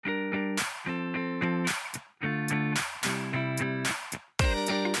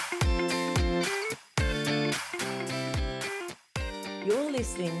You're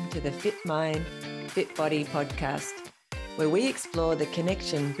listening to the Fit Mind, Fit Body podcast, where we explore the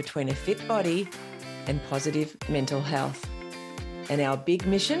connection between a fit body and positive mental health. And our big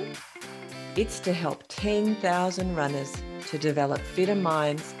mission? It's to help 10,000 runners to develop fitter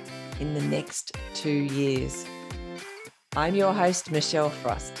minds in the next 2 years. I'm your host, Michelle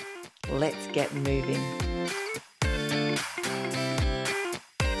Frost. Let's get moving.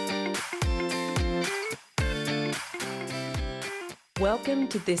 Welcome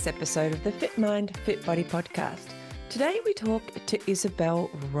to this episode of the Fit Mind, Fit Body podcast. Today we talk to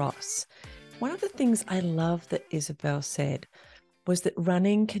Isabel Ross. One of the things I love that Isabel said was that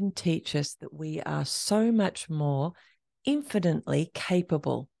running can teach us that we are so much more infinitely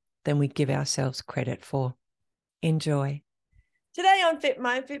capable than we give ourselves credit for. Enjoy. Today on Fit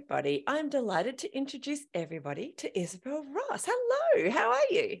Mind, Fit Body, I'm delighted to introduce everybody to Isabel Ross. Hello, how are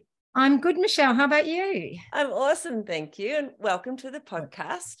you? I'm good, Michelle. How about you? I'm awesome, thank you, and welcome to the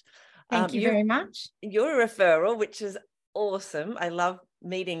podcast. Thank you very much. You're a referral, which is awesome. I love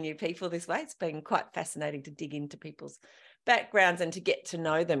meeting new people this way. It's been quite fascinating to dig into people's backgrounds and to get to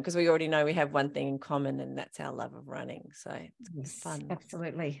know them, because we already know we have one thing in common, and that's our love of running. So it's fun.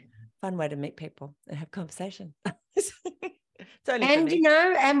 Absolutely. Fun way to meet people and have conversation. It's only and, for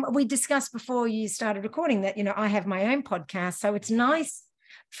me. We discussed before you started recording that, I have my own podcast. So it's nice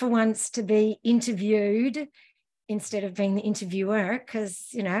for once to be interviewed instead of being the interviewer,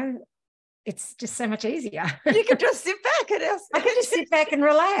 because, it's just so much easier. You can just sit back and I can just sit back and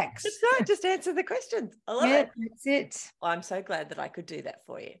relax. That's right. Just answer the questions. I love it. That's it. Well, I'm so glad that I could do that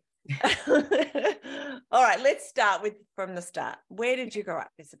for you. All right, let's start from the start. Where did you grow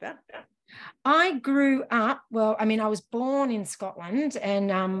up, Isabel? I grew up, I was born in Scotland,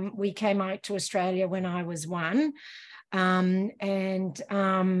 and we came out to Australia when I was 1.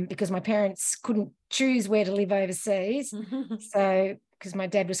 Because my parents couldn't choose where to live overseas. So, because my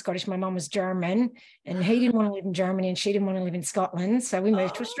dad was Scottish, my mum was German, and he didn't want to live in Germany and she didn't want to live in Scotland. So we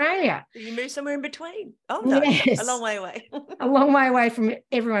moved to Australia. You moved somewhere in between. Oh, no, yes. A long way away. A long way away from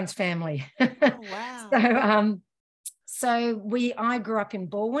everyone's family. Oh, wow. I grew up in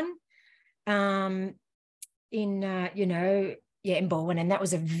Balwyn, in Balwyn, and that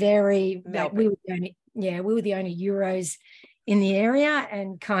was a very, we were the only Euros in the area,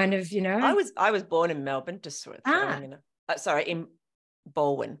 and kind of, I was born in Melbourne, just sort of in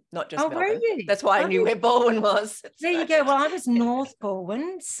Balwyn, not just Melbourne. Were you? That's why I knew where Balwyn was. There you go. Well, I was North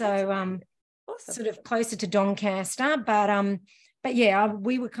Balwyn, so awesome. Sort of closer to Doncaster, but yeah,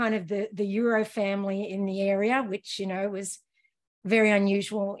 we were kind of the Euro family in the area, which was very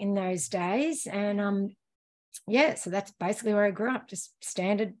unusual in those days, and so that's basically where I grew up, just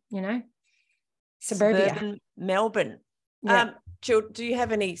standard, suburbia. Melbourne. Yeah. Do you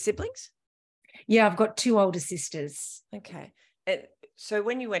have any siblings? Yeah, I've got 2 older sisters. Okay. And so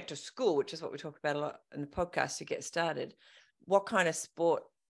when you went to school, which is what we talk about a lot in the podcast to get started, what kind of sport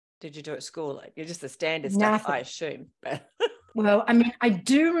did you do at school? Like, you're just the standard stuff, I assume. Well, I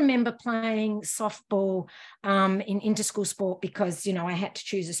do remember playing softball in inter-school sport because, I had to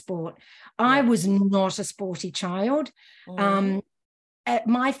choose a sport. Yeah. I was not a sporty child. At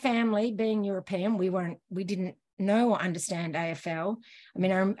my family, being European, we didn't know or understand AFL.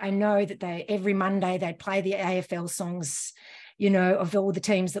 I know that every Monday they'd play the AFL songs, of all the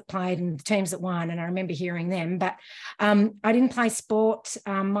teams that played and the teams that won, and I remember hearing them. But I didn't play sport.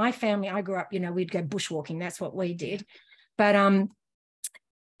 My family, I grew up, we'd go bushwalking. That's what we did. But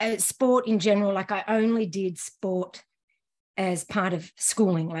sport in general, like I only did sport as part of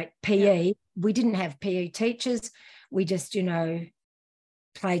schooling, like PE. Yeah. We didn't have PE teachers. We just,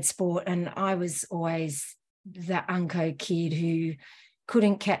 played sport, and I was always the unco kid who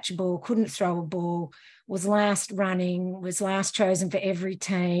couldn't catch a ball, couldn't throw a ball, was last running, was last chosen for every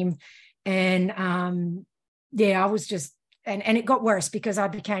team. And I was just, and it got worse because I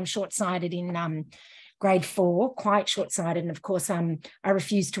became short-sighted in grade 4, quite short-sighted. And of course, I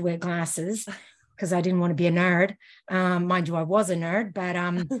refused to wear glasses because I didn't want to be a nerd. Mind you, I was a nerd, but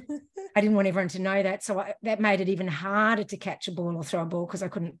I didn't want everyone to know that. So that made it even harder to catch a ball or throw a ball because I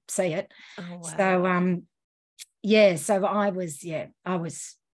couldn't see it. Oh, wow. So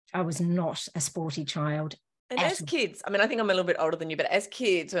I was not a sporty child. And as kids, I think I'm a little bit older than you, but as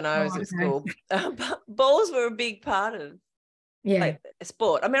kids, when I was at school, balls were a big part of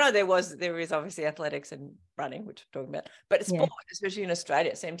sport. There is obviously athletics and running, which we're talking about, but sport, especially in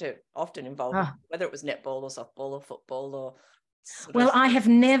Australia, seemed to often involve whether it was netball or softball or football or. I have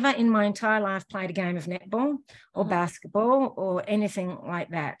never in my entire life played a game of netball or basketball or anything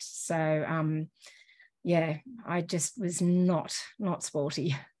like that. So, I just was not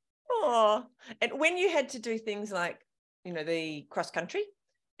sporty. Oh, and when you had to do things like the cross country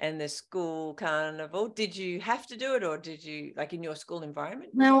and the school carnival. Did you have to do it, or did you, like, in your school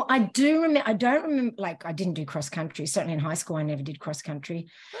environment? Well, I don't remember, like, I didn't do cross country. Certainly in high school, I never did cross country.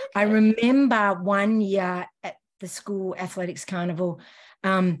 Okay. I remember one year at the school athletics carnival,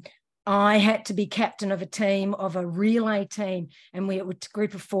 I had to be captain of a relay team, and we were a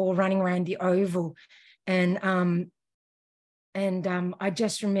group of 4 running around the oval. And I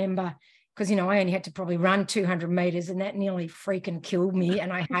just remember, because, I only had to probably run 200 meters, and that nearly freaking killed me,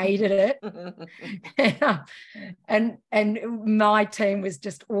 and I hated it. and my team was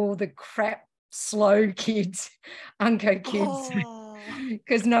just all the crap, slow kids, unco kids,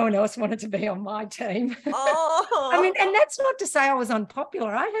 because no one else wanted to be on my team. I mean, and that's not to say I was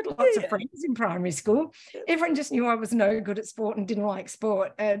unpopular. I had lots of friends in primary school. Everyone just knew I was no good at sport and didn't like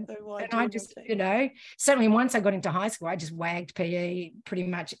sport. And I just, certainly once I got into high school, I just wagged PE pretty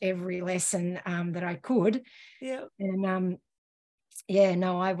much every lesson that I could. Yeah. And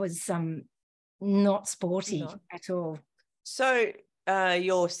I was not sporty at all. So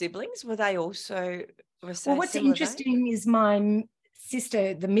your siblings, were they also? Well, what's interesting is my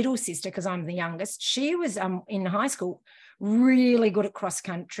sister, the middle sister, because I'm the youngest, she was in high school really good at cross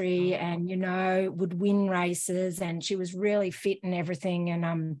country and would win races, and she was really fit and everything,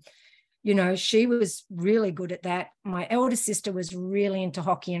 and she was really good at that. My elder sister was really into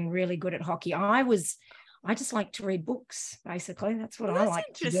hockey and really good at hockey. I just like to read books, basically. That's what I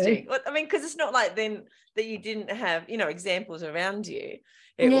like to do. Well, I mean, because it's not like then that you didn't have, examples around you.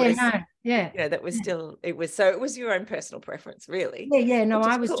 That was still, it was your own personal preference, really. No,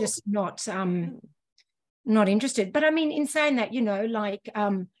 I was just not interested. But I mean, in saying that,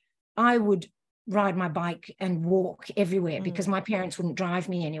 I would ride my bike and walk everywhere because my parents wouldn't drive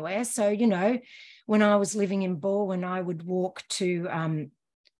me anywhere. So, when I was living in Baldwin, I would walk to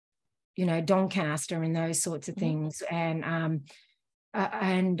Doncaster and those sorts of things. And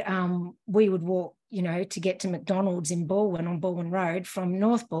we would walk, to get to McDonald's in Baldwin on Baldwin Road from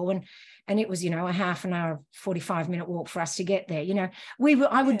North Baldwin. And it was, a half an hour, 45-minute walk for us to get there.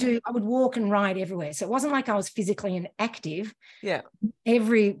 I would walk and ride everywhere. So it wasn't like I was physically inactive. Yeah.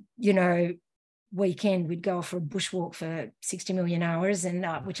 Every, weekend we'd go for a bushwalk for 60 million hours, and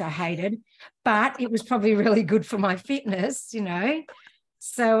which I hated, but it was probably really good for my fitness,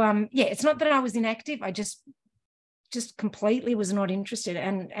 So, it's not that I was inactive. I just completely was not interested.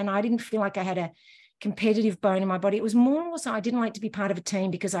 And I didn't feel like I had a competitive bone in my body. It was more also I didn't like to be part of a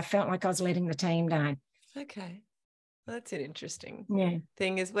team because I felt like I was letting the team down. Okay. Well, that's an interesting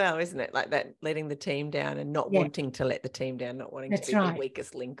thing as well, isn't it? Like that, letting the team down and not wanting to let the team down, not wanting to be the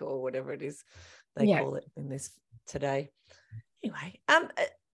weakest link or whatever it is they call it in this today. Anyway,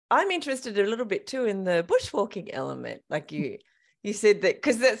 I'm interested a little bit too in the bushwalking element. Like you said that,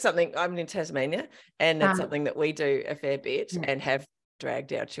 because that's something, I'm in Tasmania, and that's something that we do a fair bit and have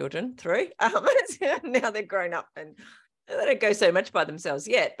dragged our children through. Now they're grown up and they don't go so much by themselves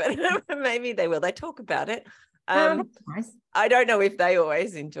yet, but maybe they will. They talk about it. That's nice. I don't know if they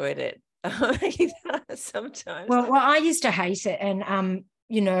always enjoyed it sometimes. Well, I used to hate it. And,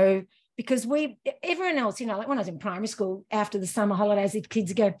 because everyone else, like when I was in primary school, after the summer holidays, the kids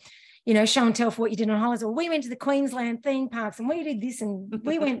would go, show and tell for what you did on holidays. Or we went to the Queensland theme parks and we did this and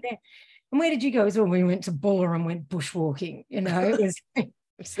we went there. And where did you go? Well, we went to Buller and went bushwalking. It was we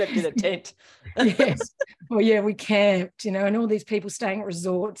slept in a tent. Yes. Well, we camped, and all these people staying at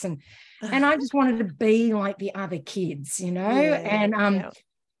resorts, and I just wanted to be like the other kids,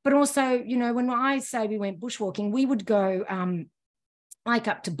 but also, when I say we went bushwalking, we would go like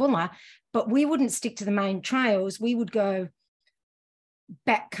up to Buller, but we wouldn't stick to the main trails. We would go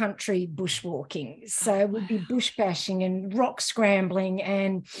backcountry bushwalking. So we'd be bush bashing and rock scrambling,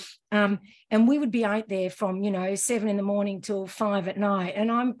 and we would be out there from 7 a.m. till 5 p.m.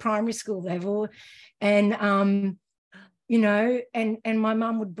 and I'm primary school level, and and my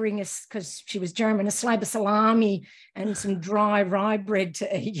mum would bring us, because she was German, a slab of salami and some dry rye bread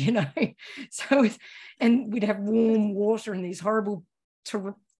to eat, so and we'd have warm water and these horrible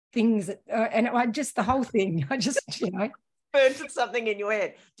things that, and just the whole thing, I just burnt something in your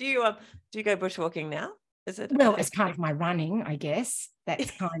head. Do you go bushwalking now? Is it? Well, it's kind of my running, I guess.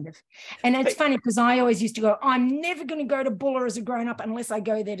 That's kind of, and it's funny because I always used to go, I'm never going to go to Buller as a grown-up unless I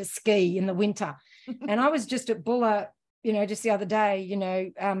go there to ski in the winter. And I was just at Buller, just the other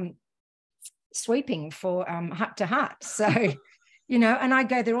day, sweeping for hut to hut. So, and I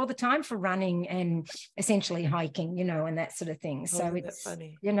go there all the time for running and essentially hiking, and that sort of thing. So it's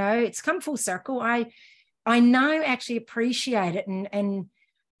funny. It's come full circle. I now actually appreciate it and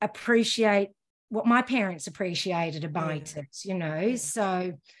appreciate what my parents appreciated about it,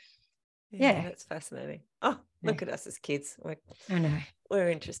 So, that's fascinating. Oh, Look at us as kids. I know. We're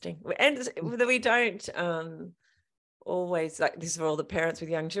interesting. And we don't always, like, this is for all the parents with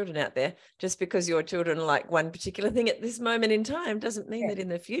young children out there, just because your children like one particular thing at this moment in time doesn't mean that in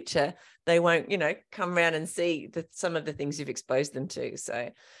the future they won't, come around and see some of the things you've exposed them to. So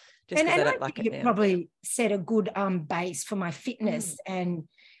just because they don't like it now. You probably set a good base for my fitness and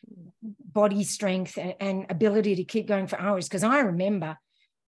body strength and ability to keep going for hours, because I remember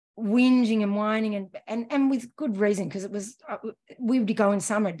whinging and whining and with good reason, because it was we would go in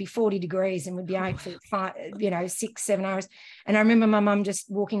summer, it'd be 40 degrees and we'd be out for 6-7 hours, and I remember my mum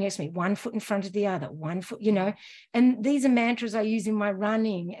just walking next to me, one foot in front of the other, one foot, and these are mantras I use in my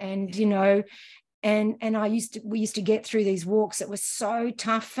running, and and we used to get through these walks that were so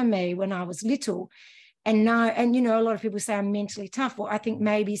tough for me when I was little, and now, and a lot of people say I'm mentally tough. Well, I think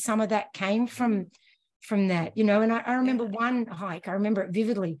maybe some of that came from that, and I remember one hike, I remember it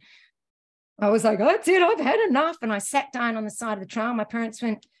vividly. I was like, oh, that's it, I've had enough. And I sat down on the side of the trail. My parents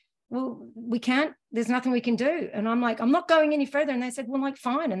went, well, there's nothing we can do. And I'm like, I'm not going any further. And they said, well, like,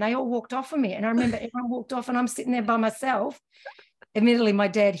 fine. And they all walked off of me. And I remember everyone walked off and I'm sitting there by myself. Admittedly, my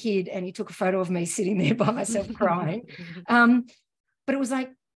dad hid and he took a photo of me sitting there by myself crying. But it was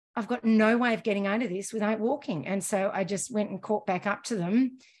like, I've got no way of getting out of this without walking. And so I just went and caught back up to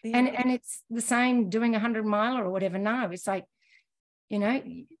them. Yeah. And it's the same doing 100-miler or whatever now. It's like, you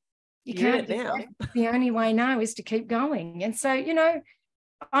can't now. The only way now is to keep going. And so,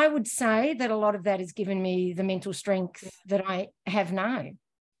 I would say that a lot of that has given me the mental strength that I have now.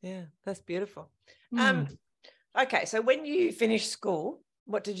 Yeah, that's beautiful. Okay, so when you finished school,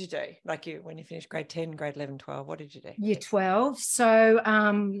 what did you do? Like when you finished grade 10, grade 11, 12, what did you do? Year 12. So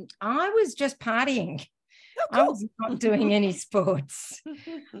I was just partying. Oh, cool. I was not doing any sports.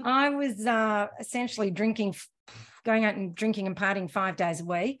 I was essentially going out and drinking and partying 5 days a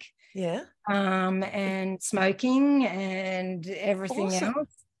week. Yeah. And smoking and everything else.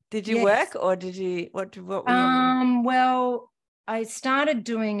 Did you work, or did you what were you well, I started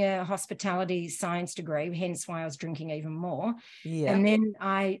doing a hospitality science degree, hence why I was drinking even more. Yeah. And then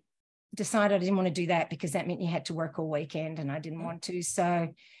I decided I didn't want to do that because that meant you had to work all weekend and I didn't want to. So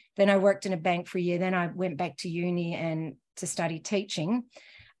then I worked in a bank for a year. Then I went back to uni and to study teaching.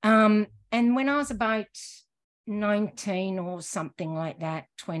 And when I was about 19 or something like that,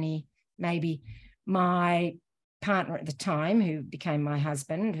 20 maybe, my partner at the time, who became my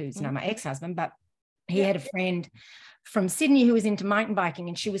husband, who's now my ex-husband, but he had a friend from Sydney who was into mountain biking,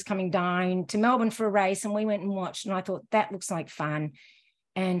 and she was coming down to Melbourne for a race, and we went and watched, and I thought that looks like fun.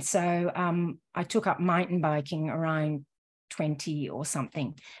 And so I took up mountain biking around 20 or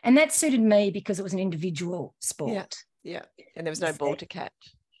something, and that suited me because it was an individual sport. Yeah. And there was no ball to catch.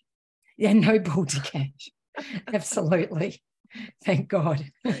 Yeah, no ball to catch. Absolutely. Thank God.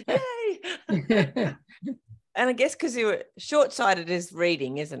 Yay. And I guess because you were short-sighted is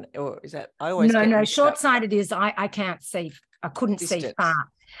reading, isn't it? Or is that No, short-sighted is I can't see. I couldn't see far.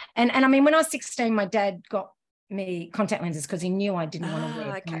 And I mean, when I was 16, my dad got me contact lenses because he knew I didn't want to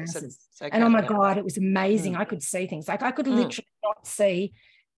wear glasses. And oh my God, it was amazing. I could see things. Like I could literally not see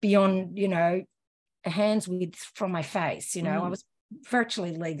beyond, a hand's width from my face. I was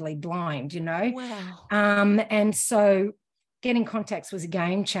virtually legally blind, Wow. And so getting contacts was a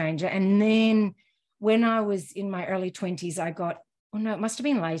game changer. And then when I was in my early 20s, it must have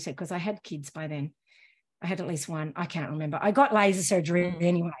been later because I had kids by then. I had at least one. I can't remember. I got laser surgery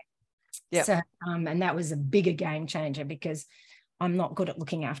anyway. Yeah. So, and that was a bigger game changer because I'm not good at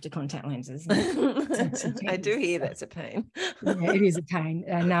looking after contact lenses. I do hear that's a pain. Yeah, it is a pain.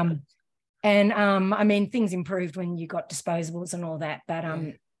 And I mean, things improved when you got disposables and all that. But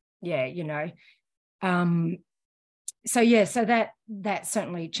so that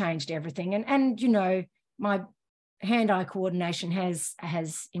certainly changed everything. And my hand-eye coordination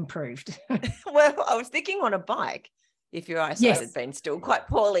has improved. Well, I was thinking on a bike, if your eyesight had been still quite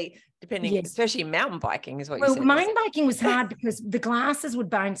poorly, depending, especially mountain biking is what you said. Well, mountain biking was hard because the glasses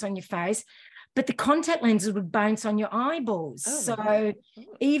would bounce on your face, but the contact lenses would bounce on your eyeballs. Oh, so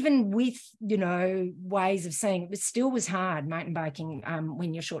even with, ways of seeing, it still was hard, mountain biking,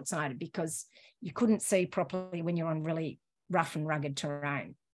 when you're short-sighted, because you couldn't see properly when you're on really rough and rugged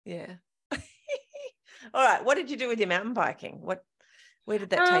terrain. Yeah. All right. What did you do with your mountain biking? Where did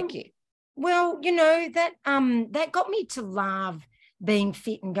that take you? Well, that got me to love being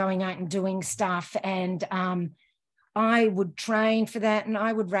fit and going out and doing stuff. And I would train for that, and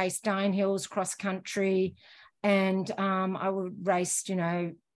I would race downhills, cross country, and I would race,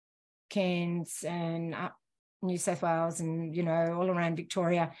 Cairns and up New South Wales and, all around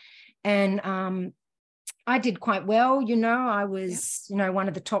Victoria. And I did quite well, I was, one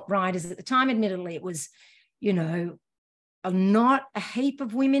of the top riders at the time. Admittedly, it was, you know, not a heap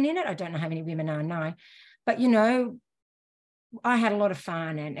of women in it. I don't know how many women are now, but, you know, I had a lot of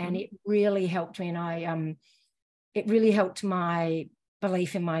fun, and it really helped me. And it really helped my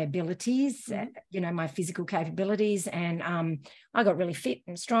belief in my abilities, you know, my physical capabilities. And I got really fit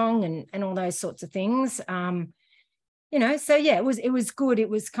and strong and all those sorts of things. You know, so yeah, it was good. It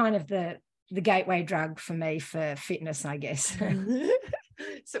was kind of the gateway drug for me for fitness, I guess.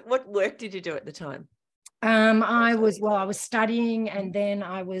 So what work did you do at the time? I was studying, and then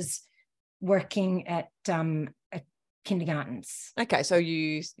I was working at kindergartens. Okay, so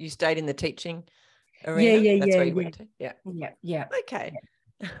you stayed in the teaching arena? Yeah. That's where you went to? Yeah. Okay.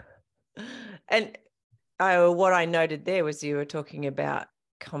 Yeah. And what I noted there was you were talking about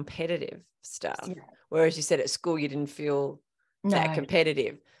competitive stuff, whereas you said at school you didn't feel that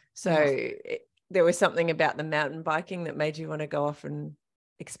competitive. So there was something about the mountain biking that made you want to go off and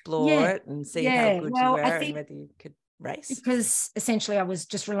explore it and see how good you were and whether you could race. Because essentially I was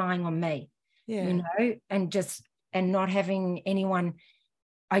just relying on me, you know, and not having anyone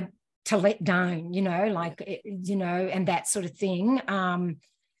to let down, you know, like, you know, and that sort of thing.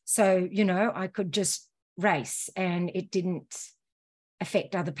 So, you know, I could just race and it didn't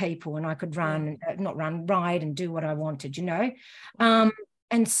affect other people, and I could ride and do what I wanted, you know.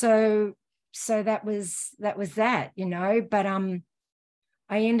 And so that was that, you know. But I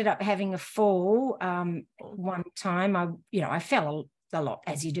ended up having a fall one time. I fell a lot,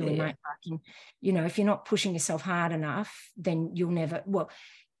 as you do in mountain biking. You know, if you're not pushing yourself hard enough, then you'll never. Well,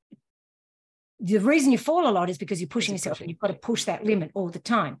 the reason you fall a lot is because you're pushing yourself, and you've got to push that limit all the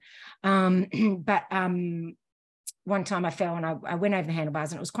time. But one time I fell and I went over the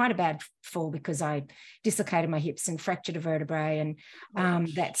handlebars, and it was quite a bad fall because I dislocated my hips and fractured a vertebrae and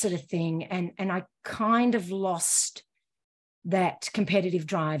that sort of thing. And I kind of lost that competitive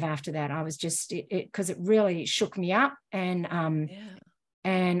drive after that. I was just because it really shook me up, and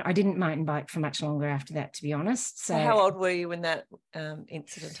I didn't mountain bike for much longer after that, to be honest. So how old were you when that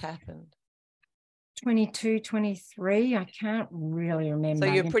incident happened? 22, 23. I can't really remember.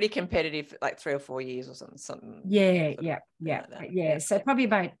 So you're pretty competitive, like 3 or 4 years or something. Yeah. So probably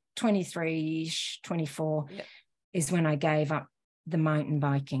about 23-ish, 24 is when I gave up the mountain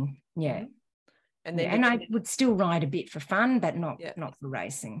biking. Yeah. And then and I would still ride a bit for fun, but not for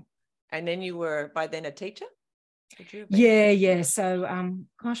racing. And then you were by then a teacher? Would you have been? Yeah. So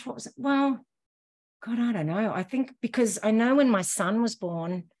gosh, what was it? Well, God, I don't know. I think because I know when my son was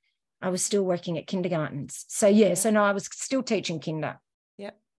born, I was still working at kindergartens. So so no, I was still teaching kinder.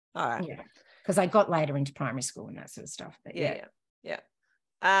 Yeah. All right. Yeah. Because I got later into primary school and that sort of stuff. But yeah.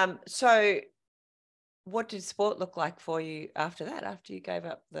 So what did sport look like for you after that, after you gave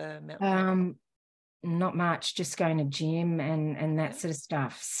up the mountain? Not much, just going to gym and that sort of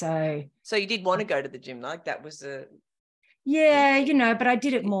stuff. So you did want to go to the gym, like that was you know, but I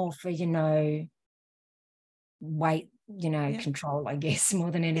did it more for, you know, weight, you know, control, I guess,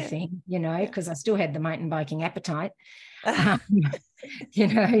 more than anything, you know, because I still had the mountain biking appetite, you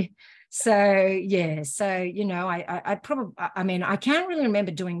know. So you know, I probably, I mean, I can't really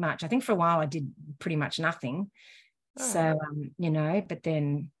remember doing much. I think for a while I did pretty much nothing. So you know, but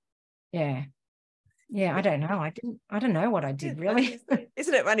then I don't know. I don't know what I did really.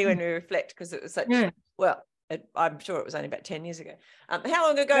 Isn't it funny when we reflect, because it was such well, I'm sure it was only about 10 years ago. How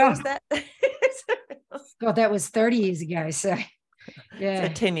long ago was that? God, that was 30 years ago. So so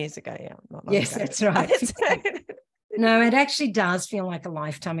 10 years ago, not long yes, ago. That's right. No, it actually does feel like a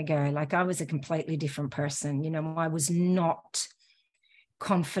lifetime ago. Like I was a completely different person. You know, I was not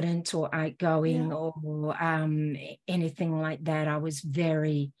confident or outgoing or anything like that. I was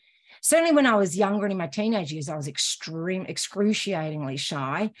certainly when I was younger and in my teenage years, I was excruciatingly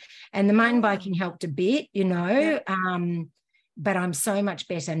shy, and the mountain biking helped a bit, you know, but I'm so much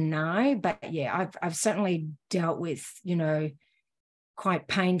better now. But I've certainly dealt with, you know, quite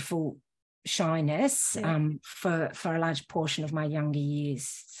painful shyness for a large portion of my younger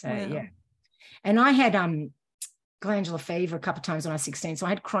years. So and I had glandular fever a couple of times when I was 16, so I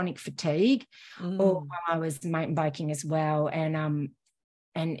had chronic fatigue while I was mountain biking as well, and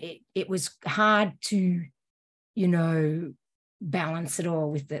it was hard to, you know, balance it all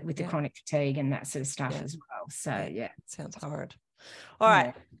with the chronic fatigue and that sort of stuff as well. So it sounds hard. All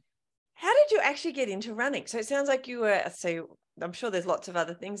right. How did you actually get into running? So it sounds like you were, so I'm sure there's lots of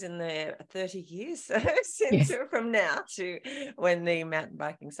other things in the 30 years since from now to when the mountain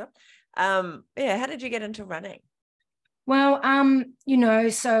biking stopped. How did you get into running? Well, you know,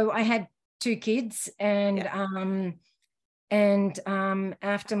 so I had 2 kids, and after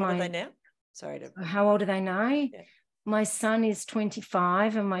how old are they now? Sorry to. How old are they now? My son is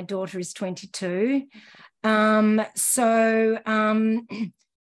 25 and my daughter is 22. So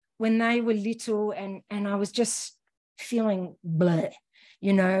when they were little and I was just feeling bleh,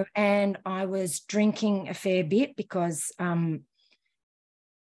 and I was drinking a fair bit because,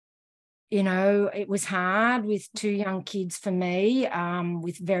 it was hard with two young kids for me,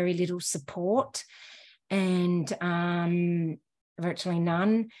 with very little support and virtually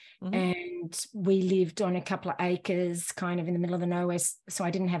none. Mm-hmm. And we lived on a couple of acres kind of in the middle of the nowhere. So I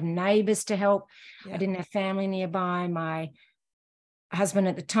didn't have neighbours to help. Yeah. I didn't have family nearby. My husband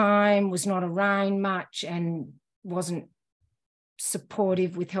at the time was not around much and wasn't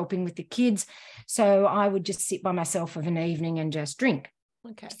supportive with helping with the kids. So I would just sit by myself of an evening and just drink.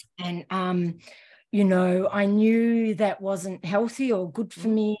 Okay. And, I knew that wasn't healthy or good for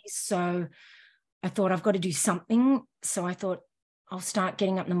me. So I thought I've got to do something. So I thought I'll start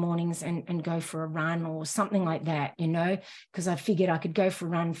getting up in the mornings and go for a run or something like that, because I figured I could go for a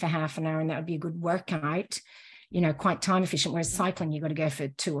run for half an hour and that would be a good workout, quite time efficient, whereas cycling, you've got to go for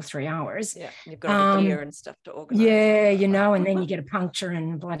 2 or 3 hours. Yeah, you've got the gear and stuff to organise. Yeah, and then you get a puncture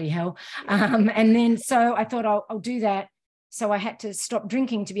and bloody hell. And then so I thought I'll do that. So I had to stop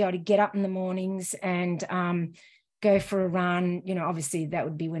drinking to be able to get up in the mornings and go for a run. Obviously that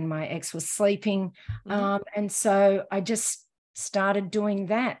would be when my ex was sleeping. Mm-hmm. And so I just started doing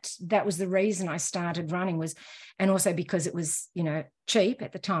that. That was the reason I started running and also because it was, cheap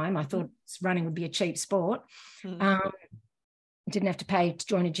at the time. I thought running would be a cheap sport. Mm-hmm. Didn't have to pay to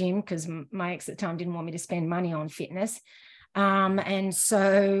join a gym because my ex at the time didn't want me to spend money on fitness. And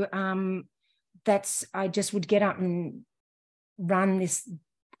so I just would get up and run this,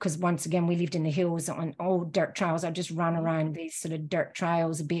 because once again, we lived in the hills on old dirt trails. I just run around these sort of dirt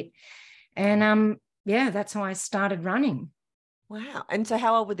trails a bit. And that's how I started running. Wow. And so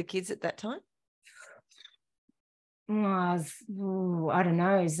how old were the kids at that time? I don't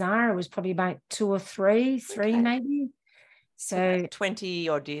know. Zara was probably about 2 or 3 okay. Maybe. So 20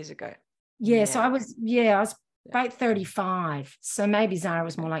 odd years ago. Yeah. So I was about 35. So maybe Zara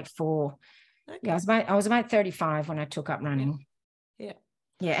was more like 4. Okay. Yeah, I was about 35 when I took up running. Yeah.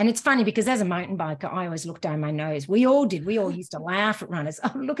 Yeah. And it's funny because as a mountain biker, I always look down my nose. We all did. We all used to laugh at runners.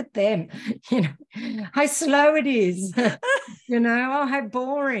 Oh, look at them. How slow it is. Oh, how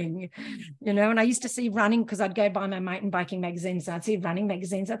boring. And I used to see running because I'd go buy my mountain biking magazines and I'd see running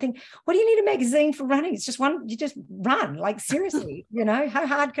magazines. I think, what do you need a magazine for running? It's just one, you just run. Like seriously, how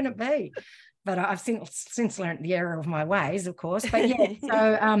hard can it be? But I've since learned the error of my ways, of course. But yeah,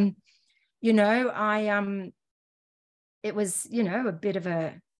 so it was, a bit of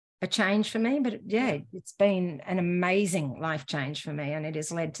a change for me, but it's been an amazing life change for me. And it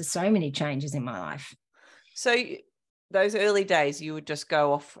has led to so many changes in my life. So those early days, you would just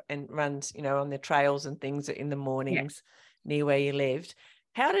go off and run, on the trails and things in the mornings near where you lived.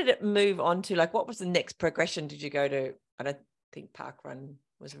 How did it move on to, what was the next progression? Did you go to, I don't think Park Run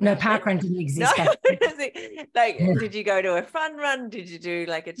was around. No, Park Run didn't exist. No? Did you go to a fun run? Did you do a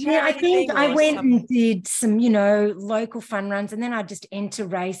charity thing? I think I went and did some, local fun runs, and then I just enter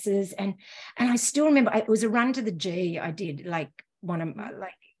races. And I still remember it was a run to the G I did, one of my,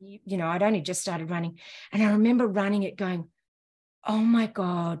 I'd only just started running. And I remember running it going, oh my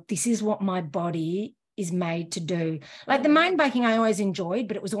God, this is what my body is made to do. The mountain biking I always enjoyed,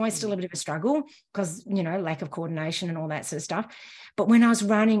 but it was always still a bit of a struggle because, lack of coordination and all that sort of stuff. But when I was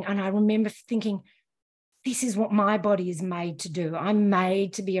running, and I remember thinking, this is what my body is made to do. I'm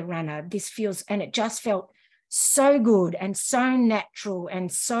made to be a runner. And it just felt so good and so natural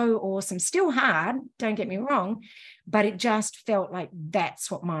and so awesome. Still hard, don't get me wrong, but it just felt like that's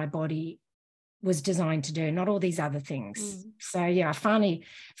what my body was designed to do, not all these other things. So I finally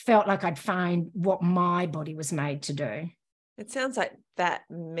felt like I'd find what my body was made to do. It sounds like that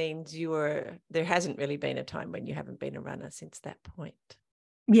means there hasn't really been a time when you haven't been a runner since that point.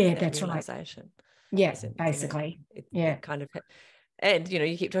 Yeah, that's right. Yes, basically. It kind of, and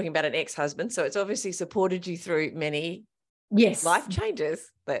you keep talking about an ex-husband, so it's obviously supported you through many life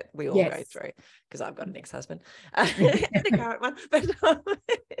changes that we all go through, because I've got an ex-husband and a current one, but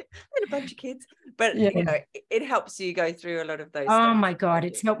and a bunch of kids, but it helps you go through a lot of those. Oh my God,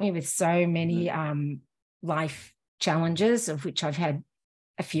 it's helped me with so many life challenges, of which I've had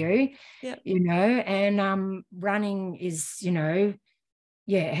a few. And running is,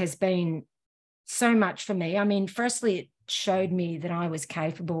 it has been so much for me. I mean, firstly, it showed me that I was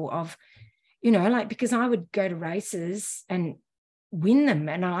capable of, because I would go to races and win them,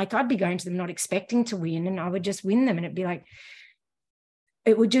 and I'd be going to them not expecting to win, and I would just win them, and it'd be like,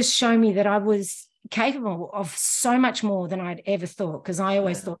 it would just show me that I was capable of so much more than I'd ever thought, because I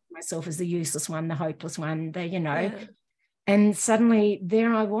always thought of myself as the useless one, the hopeless one, And suddenly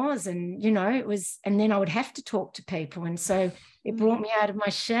there I was, and, you know, it was, and then I would have to talk to people. And so it brought me out of my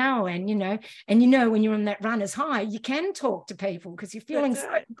shell. And, when you're on that runner's high, you can talk to people because you're feeling so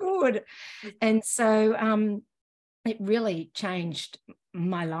good. And so it really changed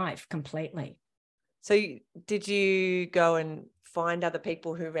my life completely. So did you go and find other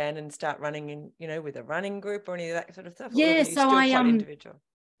people who ran and start running in, with a running group or any of that sort of stuff? Yeah, or were you so still quite individual?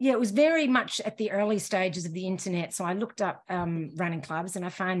 Yeah, it was very much at the early stages of the internet. So I looked up running clubs, and I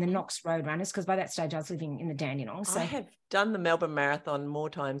found the Knox Road Runners, because by that stage I was living in the Dandenong. So I have done the Melbourne Marathon more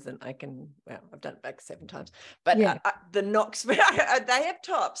times than I can. Well, I've done it back 7 times, but the Knox, they have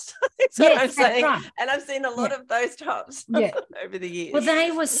tops. That's what I'm saying. Right. And I've seen a lot of those tops over the years. Well,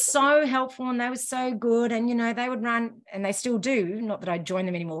 they were so helpful and they were so good. And, they would run, and they still do. Not that I join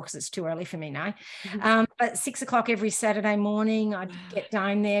them anymore because it's too early for me now. But 6 o'clock every Saturday morning, I'd get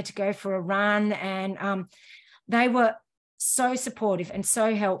down there to go for a run. And they were so supportive and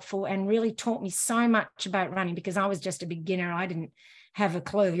so helpful, and really taught me so much about running, because I was just a beginner. I didn't have a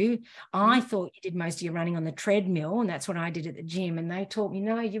clue. I thought you did most of your running on the treadmill, and that's what I did at the gym. And they taught me,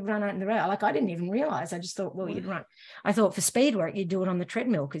 no, you run out in the rail. Like, I didn't even realize. I just thought, well, you'd run. I thought for speed work, you'd do it on the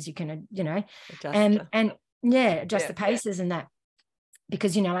treadmill, because you can, adjust the paces and that.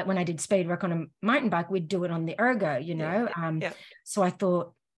 Because, like when I did speed work on a mountain bike, we'd do it on the ergo, So I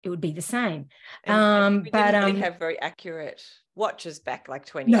thought it would be the same. And we didn't really have very accurate watches back like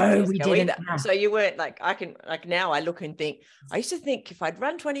 20 years ago either. No. So you weren't like, now I look and think, I used to think if I'd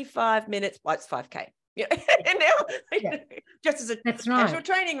run 25 minutes, it's 5K. And now just as a casual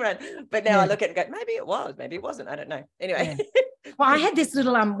training run. But now I look at it and go, maybe it was, maybe it wasn't. I don't know. Anyway. Well, I had this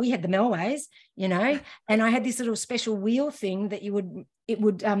little, we had the Melways, and I had this little special wheel thing that it would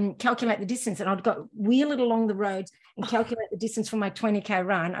calculate the distance, and I'd wheel it along the roads and calculate the distance for my 20K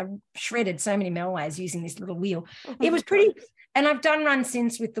run. I shredded so many Melways using this little wheel. It was pretty, and I've done runs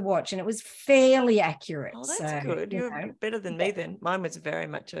since with the watch, and it was fairly accurate. Oh, that's good. You're better than me then. Mine was very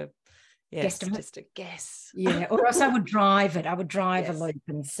much just a guess. Yeah, or else I would drive it. I would drive a loop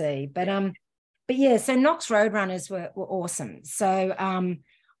and see. But yeah, so Knox Road Runners were awesome. So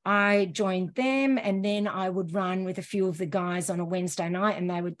I joined them, and then I would run with a few of the guys on a Wednesday night, and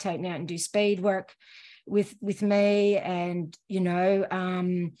they would take me out and do speed work with me. And,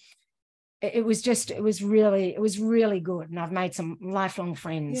 it was really good. And I've made some lifelong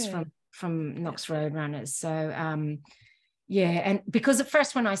friends from Knox Road Runners. So, and because at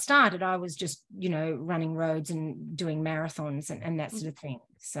first when I started, I was just, running roads and doing marathons and that sort of thing.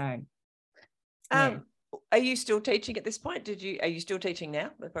 So, are you still teaching at this point? Are you still teaching now?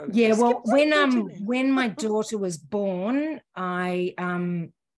 Yeah, well, when my daughter was born, I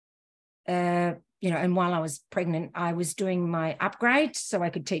and while I was pregnant, I was doing my upgrade so I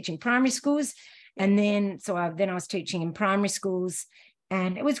could teach in primary schools. And then I was teaching in primary schools,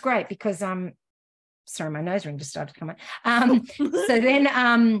 and it was great because sorry, my nose ring just started to come out. So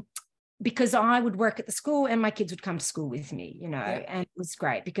then because I would work at the school and my kids would come to school with me, and it was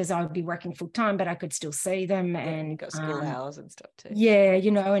great because I would be working full time, but I could still see them. And got school hours and stuff too. Yeah,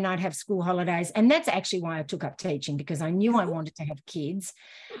 and I'd have school holidays. And that's actually why I took up teaching, because I knew I wanted to have kids.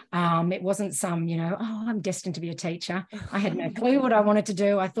 It wasn't some, I'm destined to be a teacher. I had no clue what I wanted to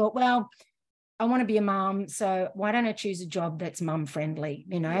do. I thought, well, I want to be a mum, so why don't I choose a job that's mum friendly,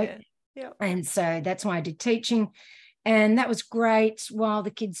 Yeah. And so that's why I did teaching. And that was great while the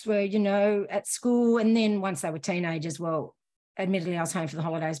kids were, at school. And then once they were teenagers, well, admittedly, I was home for the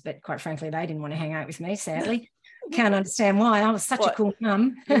holidays, but quite frankly, they didn't want to hang out with me, sadly. Can't understand why. I was such a cool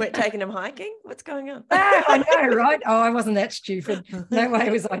mum. You weren't taking them hiking? What's going on? I know, right? Oh, I wasn't that stupid. No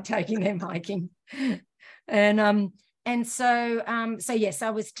way was I taking them hiking. And so yes, I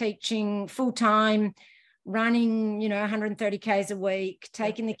was teaching full-time, running, 130 Ks a week,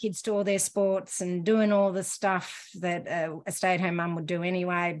 taking the kids to all their sports and doing all the stuff that a stay-at-home mum would do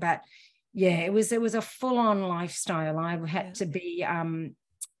anyway. But yeah, it was a full-on lifestyle. I had to be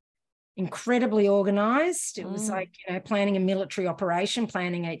incredibly organized. It was like, planning a military operation,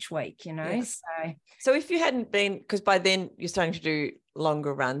 planning each week, So if you hadn't been, because by then you're starting to do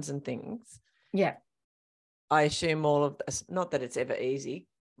longer runs and things. Yeah. I assume all of this, not that it's ever easy,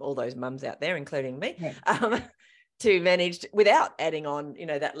 all those mums out there, including me, to manage without adding on,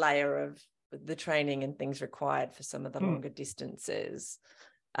 that layer of the training and things required for some of the longer distances.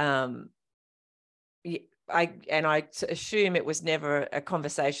 I assume it was never a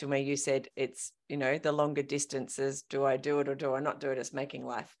conversation where you said it's, the longer distances, do I do it or do I not do it? It's making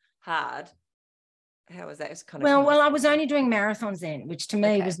life hard. How was that? Well, I was only doing marathons then, which to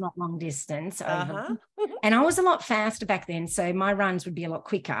me was not long distance. And I was a lot faster back then. So my runs would be a lot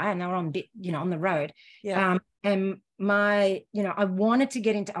quicker and they were on the road. Yeah. And I wanted to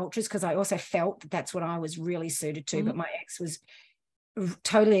get into ultras because I also felt that that's what I was really suited to, but my ex was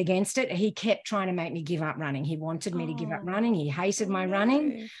totally against it. He kept trying to make me give up running. He wanted me to give up running. He hated my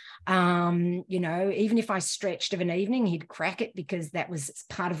running. Even if I stretched of an evening, he'd crack it because that was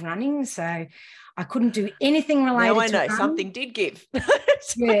part of running. So I couldn't do anything related now I know to something did give.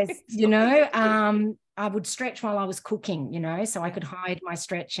 Yes, I would stretch while I was cooking, so I could hide my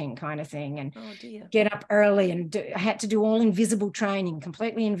stretching kind of thing, and get up early, and I had to do all invisible training,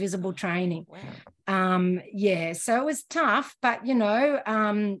 completely invisible training. Wow. So it was tough, but or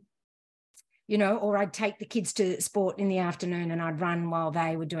I'd take the kids to sport in the afternoon and I'd run while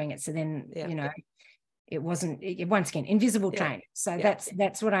they were doing it. So then, it wasn't, once again, invisible training. So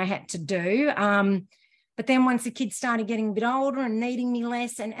that's what I had to do. But then once the kids started getting a bit older and needing me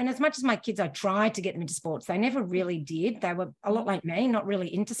less, and as much as my kids, I tried to get them into sports, they never really did. They were a lot like me, not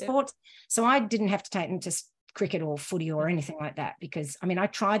really into sports. So I didn't have to take them to cricket or footy or anything like that, because I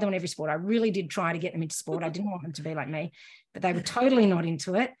tried them on every sport. I really did try to get them into sport. I didn't want them to be like me, but they were totally not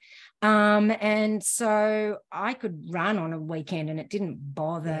into it. And so I could run on a weekend and it didn't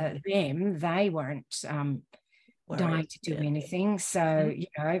bother them. They weren't dying to do anything. So,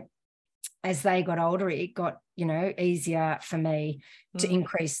 as they got older, it got, easier for me to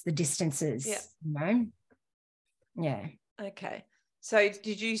increase the distances, Yeah. Okay. So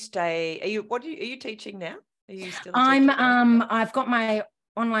did you stay, are you teaching now? Are you still I've got my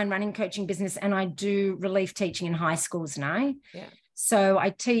online running coaching business, and I do relief teaching in high schools now. Yeah. So I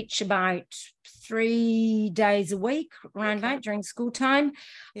teach about 3 days a week around about during school time,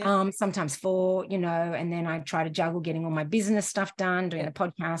 sometimes 4, and then I try to juggle getting all my business stuff done, doing the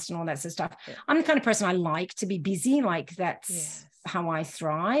podcast and all that sort of stuff. Yeah. I'm the kind of person, I like to be busy. Like that's how I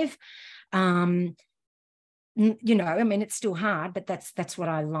thrive. It's still hard, but that's what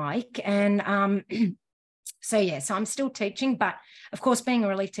I like. And so I'm still teaching, but of course, being a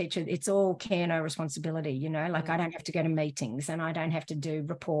relief teacher, it's all care, no responsibility, I don't have to go to meetings, and I don't have to do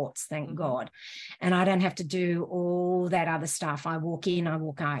reports, thank God. And I don't have to do all that other stuff. I walk in, I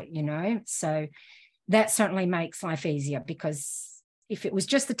walk out, so that certainly makes life easier, because if it was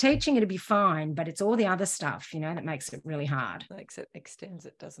just the teaching, it'd be fine, but it's all the other stuff, that makes it really hard. Extends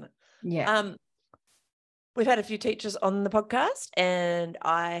it, doesn't it? Yeah. We've had a few teachers on the podcast, and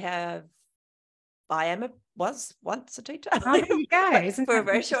was once a teacher. Oh, there you go. For a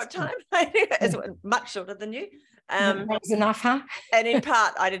very short time. Much shorter than you. That was enough, huh? And in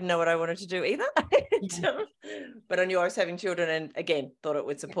part, I didn't know what I wanted to do either. But I knew I was having children, and again, thought it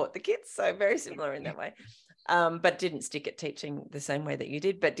would support the kids. So very similar in that way. But didn't stick at teaching the same way that you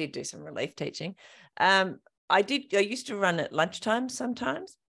did, but did do some relief teaching. I used to run at lunchtime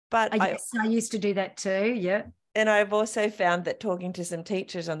sometimes, but I used to do that too. Yeah. And I've also found that talking to some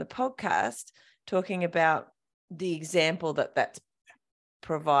teachers on the podcast, talking about the example that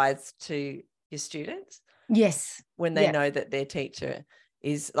provides to your students. Yes. When they know that their teacher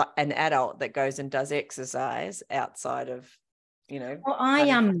is like an adult that goes and does exercise outside of,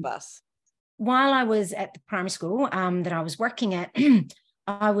 well, bus. While I was at the primary school that I was working at,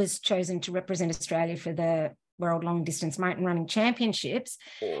 I was chosen to represent Australia for the World Long Distance Mountain Running Championships.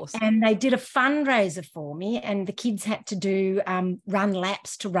 Awesome. And they did a fundraiser for me, and the kids had to do run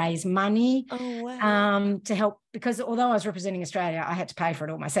laps to raise money. Oh, wow. To help, because although I was representing Australia, I had to pay for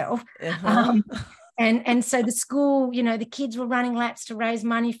it all myself. And so the school, the kids were running laps to raise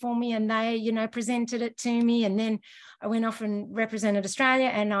money for me, and they, presented it to me. And then I went off and represented Australia,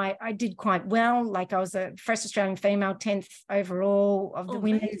 and I did quite well. Like I was the first Australian female, 10th overall of the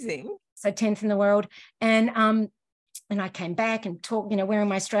women. So 10th in the world. And I came back and talked, wearing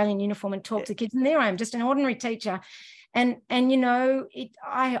my Australian uniform, and talked to kids. And there I am, just an ordinary teacher. And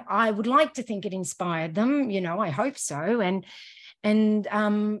I would like to think it inspired them, I hope so. And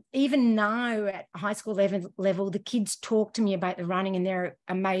even now at high school level, the kids talk to me about the running, and they're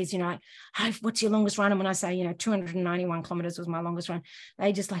amazed, hey, what's your longest run? And when I say, 291 kilometers was my longest run,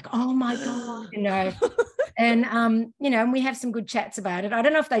 they just like, oh my God, And, and we have some good chats about it. I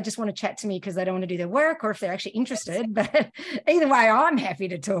don't know if they just want to chat to me because they don't want to do their work, or if they're actually interested, but either way, I'm happy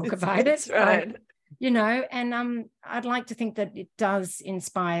to talk about it. That's right. And I'd like to think that it does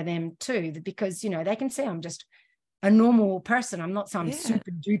inspire them too, because, they can see I'm just a normal person. I'm not some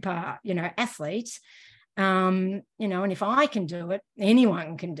super duper, athlete, and if I can do it,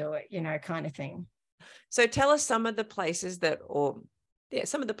 anyone can do it, kind of thing. So tell us some of the places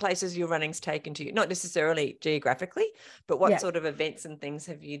some of the places your running's taken to you, not necessarily geographically, but what sort of events and things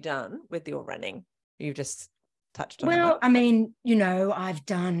have you done with your running? You've just touched on. Well,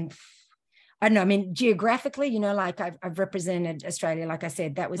 I don't know, I mean, geographically, you know, like I've represented Australia, like I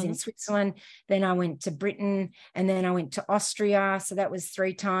said, that was in Switzerland. Then I went to Britain, and then I went to Austria. So that was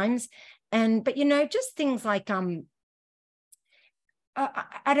 3 times. But, you know, just things like, I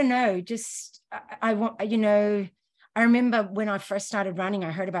don't know, just I want, you know, I remember when I first started running,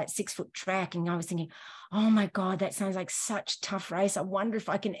 I heard about 6 foot track, and I was thinking, oh my God, that sounds like such a tough race. I wonder if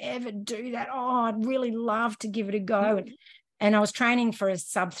I can ever do that. Oh, I'd really love to give it a go. And I was training for a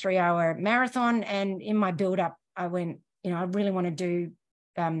sub 3 hour marathon. And in my build up, I went, you know, I really want to do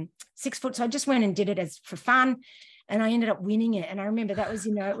 6 foot. So I just went and did it for fun. And I ended up winning it. And I remember that was,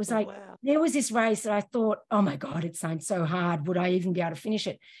 you know, it was like, wow. There was this race that I thought, oh my God, it sounds so hard. Would I even be able to finish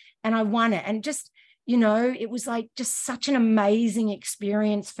it? And I won it. And just, you know, it was like just such an amazing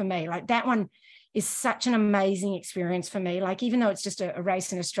experience for me. Like that one is such an amazing experience for me. Like, even though it's just a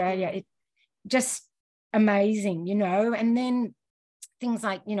race in Australia, it just amazing, you know. And then things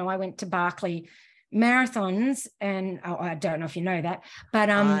like, you know, I went to Barkley marathons, and I don't know if you know that, but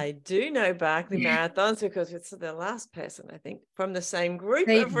I do know Barkley marathons because it's the last person, I think, from the same group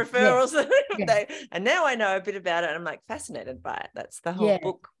of referrals. And now I know a bit about it, and I'm like fascinated by it. That's the whole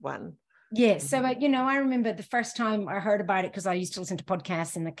book one. Yeah. So, you know, I remember the first time I heard about it, because I used to listen to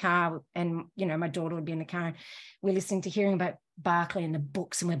podcasts in the car, and, you know, my daughter would be in the car, and we're listening to hearing about Barkley and the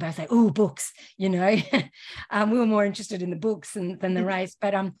books, and we're both like, oh, books, you know. We were more interested in the books than the race.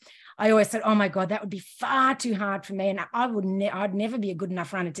 But I always said, oh my God, that would be far too hard for me. And I'd never be a good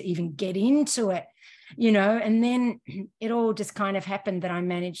enough runner to even get into it, you know. And then it all just kind of happened that I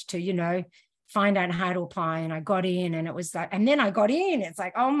managed to, you know, find out how to apply, and I got in, and it was like, and then I got in. It's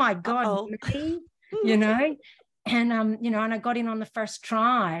like, oh my God, me, you know. And you know, and I got in on the first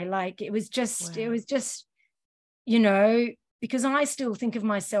try. Like it was just, you know, because I still think of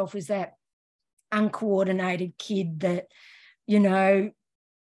myself as that uncoordinated kid that, you know,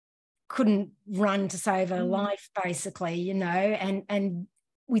 couldn't run to save her life, basically, you know. And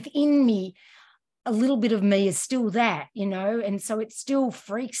within me, a little bit of me is still that, you know. And so it still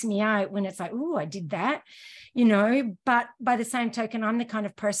freaks me out when it's like, oh, I did that, you know. But by the same token, I'm the kind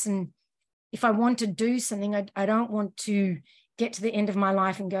of person, if I want to do something, I don't want to get to the end of my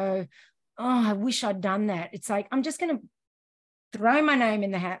life and go, oh, I wish I'd done that. It's like, I'm just going to throw my name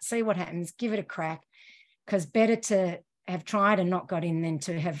in the hat, see what happens, give it a crack, because better to have tried and not got in than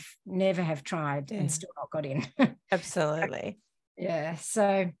to have never have tried and still not got in. Absolutely. Yeah.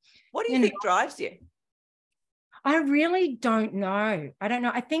 So what do you think drives you? I really don't know. I don't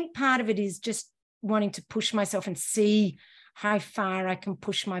know. I think part of it is just wanting to push myself and see how far I can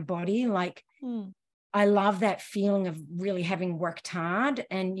push my body. Like, I love that feeling of really having worked hard.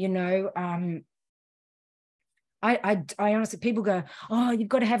 And, you know, I honestly, people go, oh, you've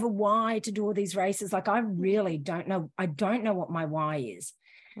got to have a why to do all these races. Like, I really don't know. I don't know what my why is.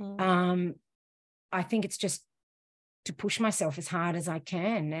 I think it's just to push myself as hard as I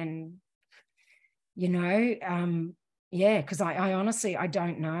can. And, you know, because I honestly, I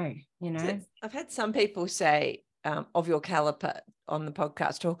don't know, you know. So I've had some people say of your caliper on the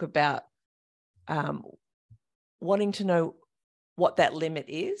podcast talk about wanting to know what that limit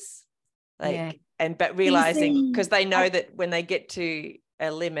is. Like, but realizing, because they know that when they get to a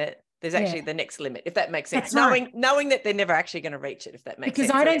limit, there's actually the next limit, if that makes sense. Knowing that they're never actually going to reach it, if that makes sense.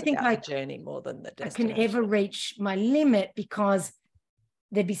 Because I don't think the journey more than the destination. I can ever reach my limit, because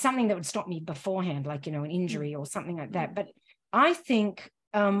there'd be something that would stop me beforehand, like, you know, an injury or something like that. But I think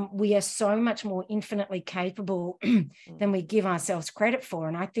we are so much more infinitely capable than we give ourselves credit for.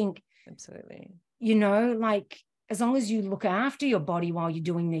 And I think, absolutely, you know, like, as long as you look after your body while you're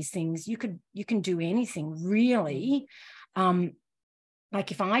doing these things, you can do anything, really.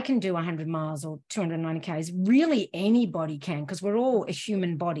 Like, if I can do 100 miles or 290 Ks, really anybody can, because we're all a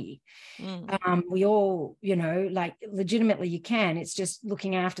human body. We all, you know, like, legitimately you can. It's just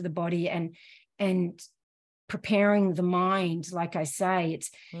looking after the body and preparing the mind. Like I say,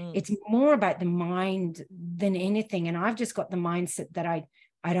 it's more about the mind than anything. And I've just got the mindset that I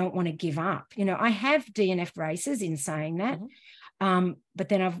don't want to give up. You know, I have DNF races in saying that, but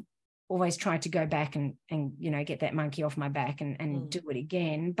then I've always tried to go back and you know, get that monkey off my back and do it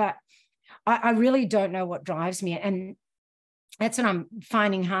again. But I really don't know what drives me. And that's what I'm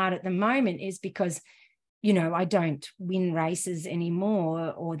finding hard at the moment, is because, you know, I don't win races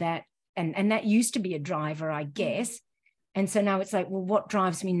anymore, or that, and that used to be a driver, I guess. And so now it's like, well, what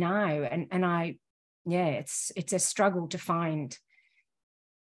drives me now? And I, it's a struggle to find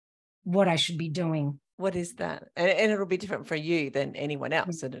what I should be doing. What is that? And it'll be different for you than anyone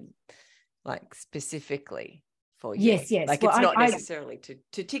else. And like, specifically for you. Yes. Like, well, it's not necessarily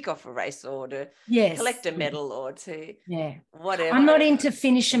to tick off a race or to collect a medal or to whatever. I'm not into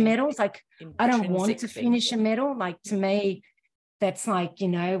finisher medals. Like, I don't want to thing. finish a medal. Like, to me, that's like,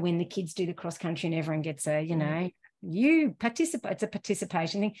 when the kids do the cross country and everyone gets a, you participate. It's a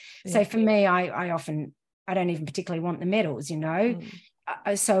participation thing. Yeah. So for me, I don't even particularly want the medals,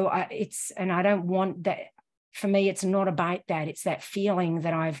 So I don't want that. For me, it's not about that. It's that feeling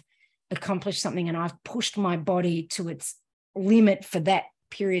that I've accomplished something and I've pushed my body to its limit for that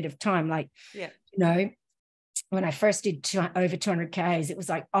period of time. Like, when I first did over 200 Ks, it was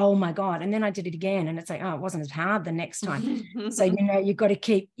like, oh my God. And then I did it again. And it's like, oh, it wasn't as hard the next time. So, you got to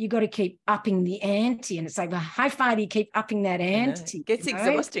keep upping the ante. And it's like, well, how far do you keep upping that ante? It gets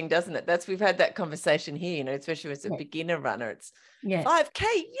exhausting, doesn't it? We've had that conversation here, especially as a beginner runner. It's 5K.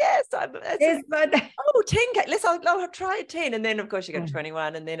 Yes. 10K. I'll try 10. And then of course you go to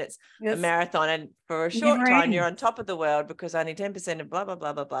 21 and then it's a marathon. And for a short time, you're on top of the world because only 10% of blah, blah,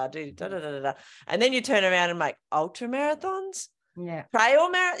 blah, blah, blah, do da, da, da, da. And then you turn around and make ultra marathons, trail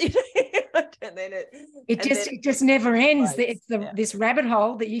marathon, and then it just never ends. It's this rabbit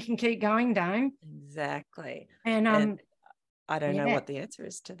hole that you can keep going down. Exactly. And I don't know what the answer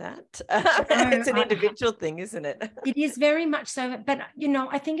is to that. It's an individual thing, isn't it? It is very much so. But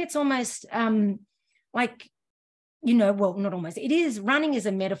I think it's almost like, well, not almost. It is, running is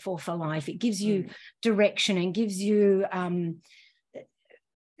a metaphor for life. It gives you direction and gives you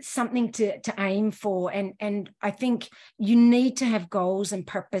something to aim for, and I think you need to have goals and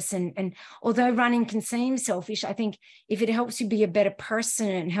purpose, and although running can seem selfish, I think if it helps you be a better person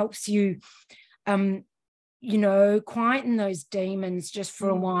and helps you quieten those demons just for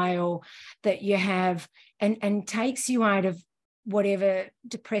a while that you have, and takes you out of whatever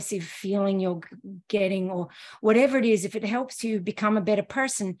depressive feeling you're getting or whatever it is, if it helps you become a better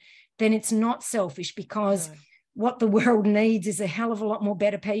person, then it's not selfish, because what the world needs is a hell of a lot more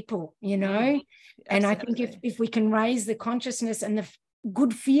better people, And I think if we can raise the consciousness and the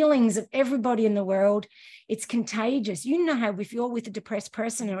good feelings of everybody in the world, it's contagious. How if you're with a depressed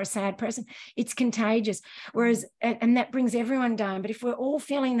person or a sad person, it's contagious. Whereas, and that brings everyone down. But if we're all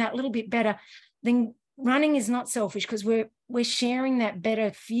feeling that little bit better, then running is not selfish, because we're sharing that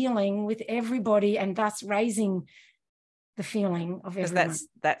better feeling with everybody and thus raising the feeling of everyone. Because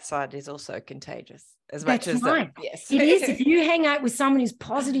that side is also contagious as much as yes, it is. If you hang out with someone who's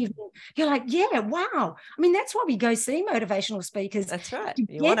positive, you're like, yeah, wow. I mean, that's why we go see motivational speakers. That's right.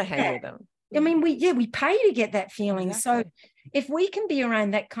 You want to hang with them. I mean, we pay to get that feeling. Exactly. So if we can be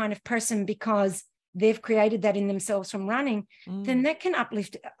around that kind of person because they've created that in themselves from running, then that can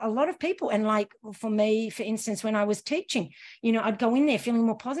uplift a lot of people. And like for me, for instance, when I was teaching, I'd go in there feeling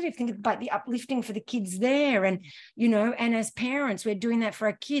more positive, thinking about the uplifting for the kids there. And, and as parents, we're doing that for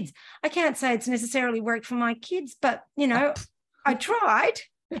our kids. I can't say it's necessarily worked for my kids, but, I tried,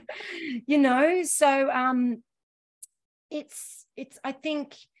 so it's, I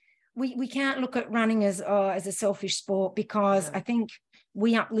think we can't look at running as a selfish sport, because I think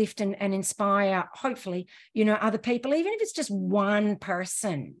we uplift and inspire, hopefully, other people, even if it's just one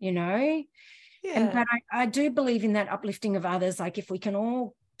person, But I do believe in that uplifting of others. Like if we can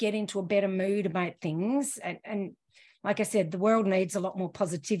all get into a better mood about things, and like I said, the world needs a lot more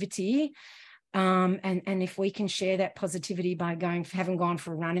positivity. And if we can share that positivity by having gone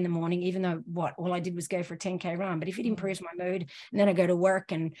for a run in the morning, even though all I did was go for a 10K run, but if it improves my mood and then I go to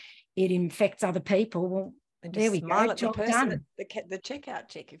work and it infects other people, well, and there we smile go. at the person, done. The checkout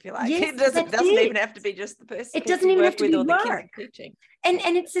chick, if you like. Yes, it doesn't even have to be just the person. It doesn't even have to be work. work. The kids teaching. And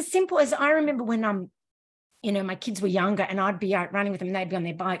it's as simple as, I remember when my kids were younger and I'd be out running with them and they'd be on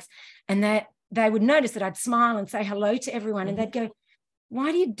their bikes, and they would notice that I'd smile and say hello to everyone, and they'd go,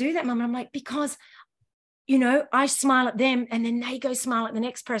 "Why do you do that, Mum?" And I'm like, because I smile at them and then they go smile at the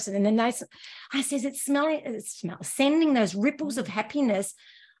next person, and then I says, it's sending those ripples of happiness,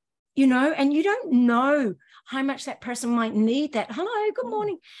 and you don't know how much that person might need that. Hello, good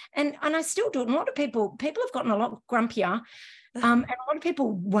morning. And I still do it. A lot of people have gotten a lot grumpier. And a lot of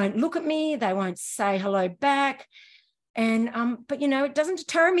people won't look at me. They won't say hello back. And, but it doesn't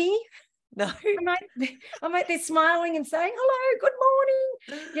deter me. No. I'm out there smiling and saying, hello, good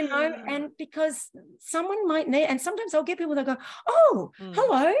morning, and because someone might need, and sometimes I'll get people that go, oh,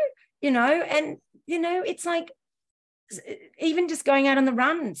 hello, and, it's like, even just going out on the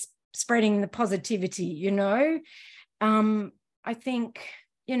runs, spreading the positivity, I think,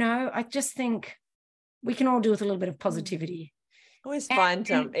 I just think we can all do with a little bit of positivity. I always find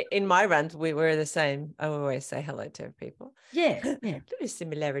in my runs we were the same. I always say hello to people. Yeah. Little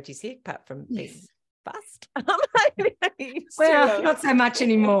similarities here, apart from being fast. Well, not so much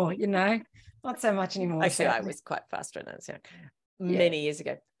anymore, Not so much anymore. Actually, I was quite fast when I was young, many years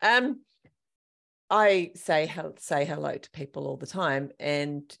ago. I say hello to people all the time,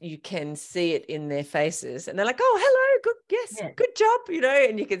 and you can see it in their faces, and they're like, "Oh, hello, good, yes, good job,"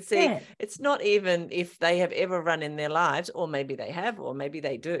 and you can see it's not even if they have ever run in their lives, or maybe they have, or maybe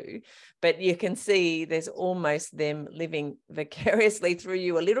they do, but you can see there's almost them living vicariously through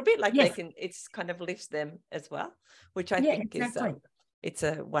you a little bit, like they can. It's kind of lifts them as well, which I think is it's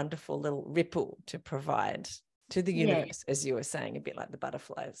a wonderful little ripple to provide to the universe, as you were saying, a bit like the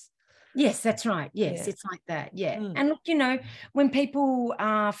butterflies. Yes, that's right. Yes, it's like that. Yeah. And look, when people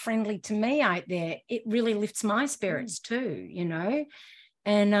are friendly to me out there, it really lifts my spirits too,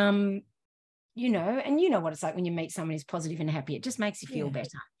 and, and what it's like when you meet someone who's positive and happy, it just makes you feel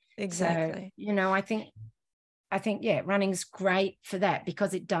better. Exactly. So, I think, running's great for that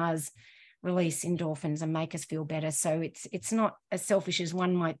because it does release endorphins and make us feel better. So it's not as selfish as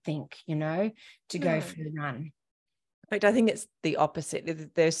one might think, to go for the run. In fact, I think it's the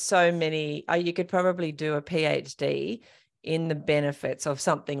opposite. There's so many, you could probably do a PhD in the benefits of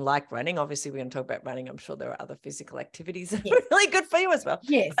something like running. Obviously, we're going to talk about running. I'm sure there are other physical activities that are really good for you as well.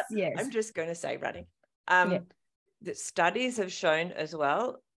 Yes, but yes. I'm just going to say running. The studies have shown as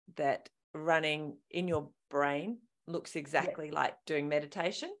well that running in your brain looks exactly like doing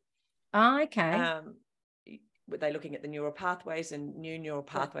meditation. Oh, okay. They're looking at the neural pathways, and new neural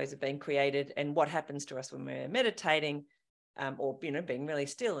pathways are being created, and what happens to us when we're meditating or being really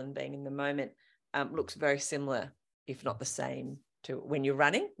still and being in the moment looks very similar, if not the same, to when you're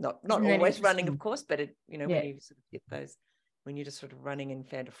running. Not always running, of course, but when you sort of get those, when you're just sort of running in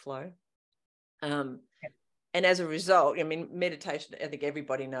kind of flow. And as a result, meditation, I think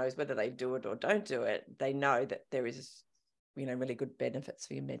everybody knows, whether they do it or don't do it, they know that there is really good benefits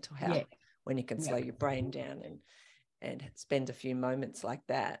for your mental health when you can slow your brain down and spend a few moments like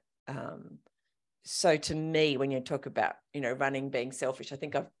that. So to me, when you talk about, running being selfish, I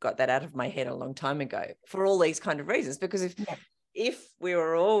think I've got that out of my head a long time ago for all these kind of reasons, because if we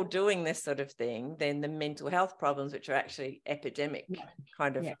were all doing this sort of thing, then the mental health problems, which are actually epidemic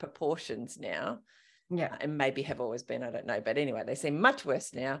kind of proportions now, and maybe have always been, I don't know, but anyway, they seem much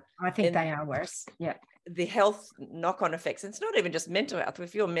worse now. I think they are worse. The health knock-on effects, and it's not even just mental health.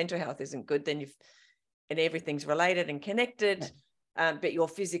 If your mental health isn't good, then and everything's related and connected, but your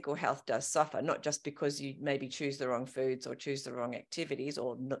physical health does suffer, not just because you maybe choose the wrong foods or choose the wrong activities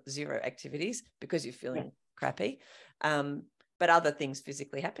or zero activities because you're feeling crappy, but other things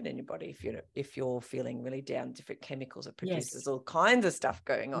physically happen in your body. If you're feeling really down, different chemicals are produced. There's all kinds of stuff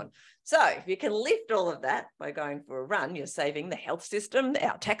going on. So if you can lift all of that by going for a run, you're saving the health system,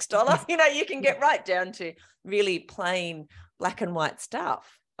 our tax dollar. You can get right down to really plain black and white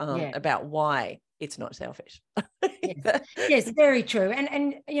stuff about why it's not selfish. Yes, very true.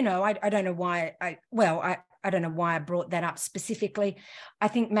 And I don't know why I don't know why I brought that up specifically. I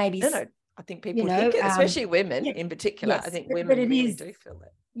think maybe I think people think it, especially women in particular. I think women really do feel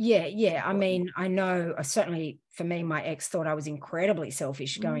that. Yeah. I mean, I know certainly for me, my ex thought I was incredibly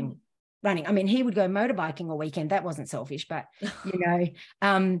selfish going running. I mean, he would go motorbikeing all weekend. That wasn't selfish, but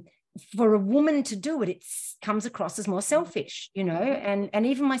for a woman to do it, it comes across as more selfish, and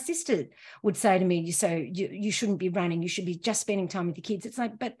even my sister would say to me, you shouldn't be running. You should be just spending time with your kids. It's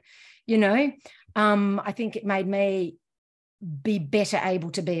like, but, I think it made me be better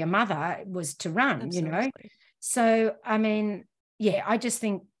able to be a mother was to run. Absolutely. So I mean, I just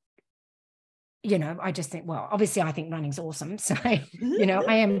think well, obviously I think running's awesome, so I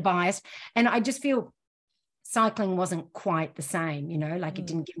am biased, and I just feel cycling wasn't quite the same, it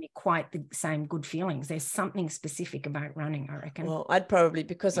didn't give me quite the same good feelings. There's something specific about running, I reckon. Well, I'd probably,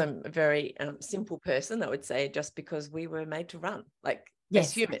 because I'm a very simple person, I would say just because we were made to run,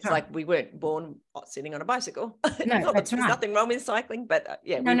 as humans, we weren't born sitting on a bicycle. No, that's There's nothing wrong with cycling, but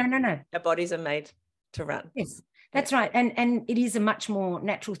no. Our bodies are made to run. Yes, that's right. And it is a much more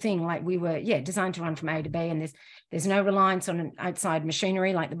natural thing. Like we were, designed to run from A to B, and there's no reliance on an outside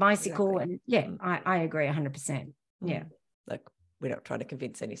machinery like the bicycle. Exactly. And I agree 100%. Yeah. We're not trying to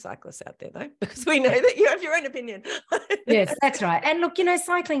convince any cyclists out there though, because we know that you have your own opinion. Yes, that's right. And look,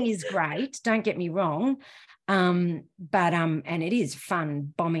 cycling is great. Don't get me wrong. But and it is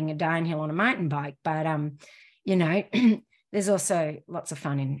fun bombing a downhill on a mountain bike. But there's also lots of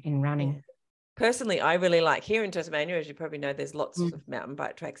fun in running. Yeah. Personally, I really like, here in Tasmania, as you probably know, there's lots of mountain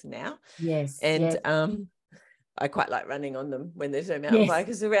bike tracks now. Yes. And I quite like running on them when there's no mountain Yes.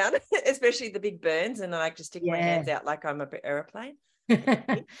 bikers around, especially the big burns. And I like to stick my hands Yeah. out like I'm a aeroplane. Yeah.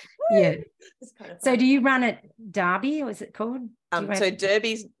 It's kind of fun. So do you run at Derby, or is it called? So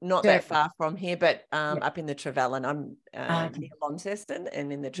Derby's not Derby. that far from here, but Yeah. up in the Trevellyn. I'm Okay. near Launceston,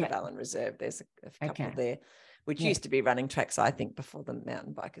 and in the Trevellyn Reserve, there's a couple Okay. there, which Yeah. used to be running tracks, I think, before the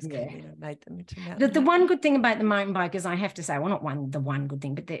mountain bikers Yeah. came in and made them into mountain. The one good thing about the mountain bikers, I have to say, well, not the one good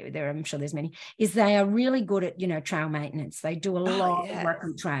thing, but there I'm sure there's many, is they are really good at, trail maintenance. They do a lot of work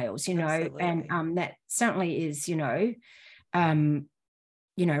on trails, Absolutely. and that certainly is,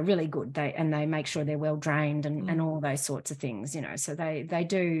 really good. They make sure they're well drained and all those sorts of things, so they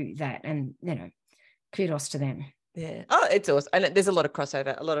do that, and, kudos to them. Yeah. Oh, it's awesome. And there's a lot of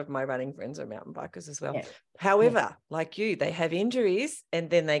crossover. A lot of my running friends are mountain bikers as well. Yeah. However, like you, they have injuries and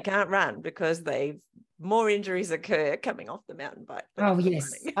then they can't run because more injuries occur coming off the mountain bike. Oh,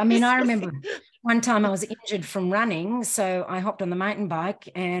 yes. I mean, I remember one time I was injured from running. So I hopped on the mountain bike,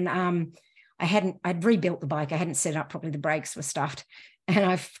 and I'd rebuilt the bike. I hadn't set it up properly. The brakes were stuffed, and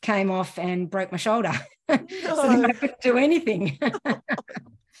I came off and broke my shoulder. No. So then I couldn't do anything.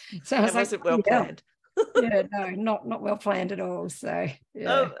 So I was wasn't well planned. Yeah, no, not well planned at all. So,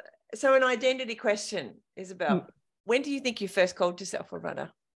 yeah. So an identity question, Isabel. When do you think you first called yourself a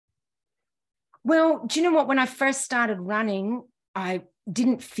runner? Well, do you know what? When I first started running, I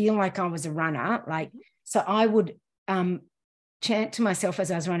didn't feel like I was a runner. So I would chant to myself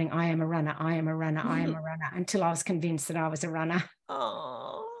as I was running, I am a runner, I am a runner, I am a runner, until I was convinced that I was a runner.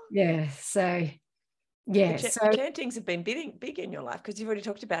 Oh. Yeah. So, yeah. So chantings have been big in your life, because you've already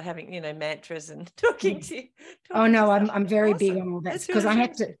talked about having, mantras and talking to you. I'm very big on all that, because I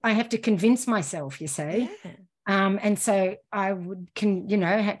have to convince myself, you see. Yeah. And so I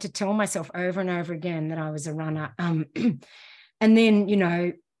had to tell myself over and over again that I was a runner. And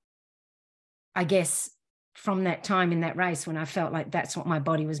then, I guess from that time in that race, when I felt like that's what my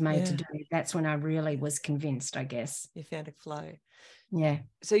body was made to do, that's when I really was convinced, I guess. You found a flow. Yeah.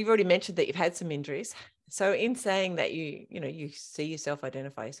 So you've already mentioned that you've had some injuries. So in saying that you see yourself,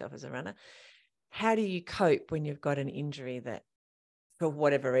 identify yourself as a runner, how do you cope when you've got an injury that, for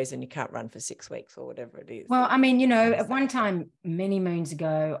whatever reason, you can't run for 6 weeks or whatever it is? Well, I mean, at one time, many moons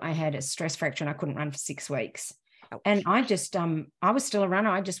ago, I had a stress fracture and I couldn't run for 6 weeks. Ouch. And I just, I was still a runner.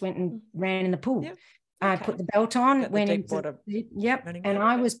 I just went and ran in the pool. Yep. I put the belt on, went into water. Yep. And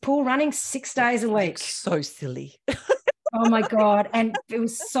I was pool running 6 days a week. So silly. Oh my God. And it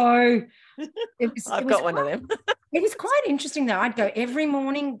was so, I've got one of them. It was quite interesting though. I'd go every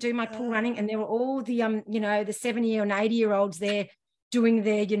morning, do my pool running, and there were all the, the 70 and 80-year-olds there doing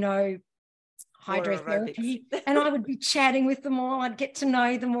their, hydrotherapy. And I would be chatting with them all. I'd get to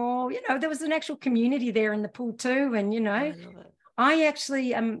know them all. There was an actual community there in the pool too. And, I love it. I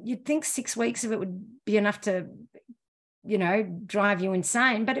actually, you'd think 6 weeks of it would be enough to, drive you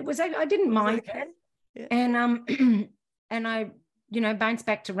insane, but I didn't mind it. Yeah. And I, bounced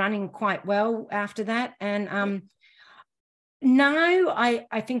back to running quite well after that. And now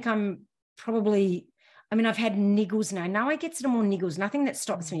I think I'm probably, I've had niggles now. Now I get sort of more niggles, nothing that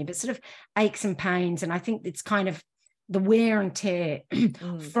stops me, but sort of aches and pains. And I think it's kind of the wear and tear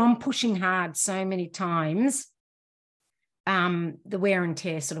from pushing hard so many times. The wear and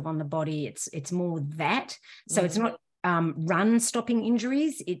tear sort of on the body, it's more that. So it's not run stopping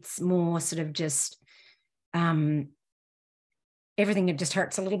injuries. It's more sort of just everything that just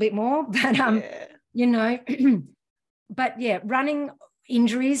hurts a little bit more. But but yeah, running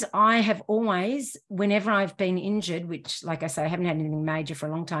injuries, I have always, whenever I've been injured, which, like I say, I haven't had anything major for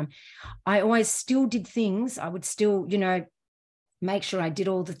a long time, I always still did things. I would still, make sure I did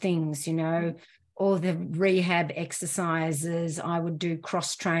all the things, all the rehab exercises. I would do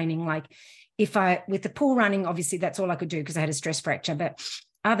cross training. Like with the pool running, obviously that's all I could do because I had a stress fracture, but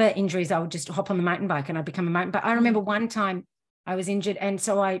other injuries, I would just hop on the mountain bike and I'd become a mountain bike. I remember one time I was injured, and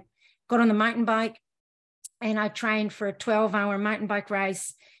so I got on the mountain bike and I trained for a 12-hour mountain bike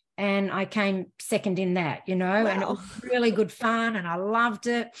race, and I came second in that, Wow. And it was really good fun and I loved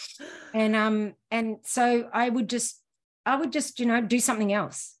it. And so I would just, do something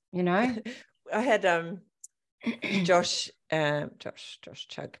else, I had Josh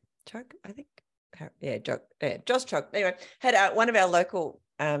Chug, I think. Josh Chug. Anyway, had one of our local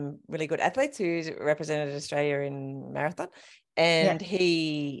really good athletes who's represented Australia in marathon, and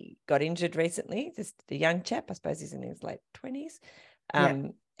he got injured recently. Just a young chap, I suppose he's in his late 20s.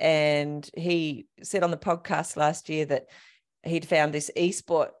 And he said on the podcast last year that he'd found this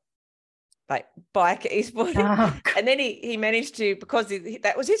esport like bike e-sporting. Oh, And then he managed to, because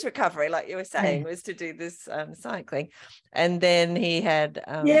that was his recovery, like you were saying, yeah. was to do this cycling. And then he had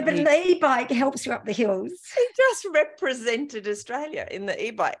Yeah, but an e-bike helps you up the hills. he just represented Australia in the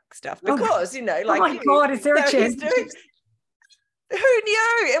e-bike stuff because, Oh, like oh my God, is there a chance? Who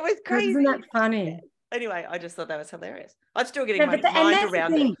knew? It was crazy. Isn't that funny? Anyway, I just thought that was hilarious. I'm still getting No, my mind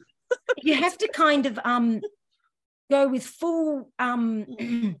around it. You have to kind of go with full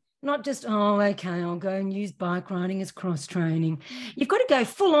not just, oh, okay, I'll go and use bike riding as cross training. You've got to go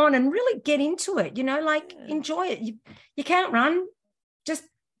full on and really get into it, like enjoy it. You can't run,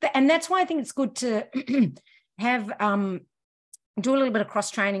 and that's why I think it's good to have do a little bit of cross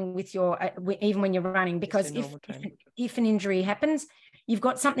training with your even when you're running, because if an injury happens, you've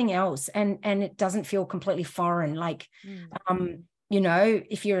got something else, and it doesn't feel completely foreign. Like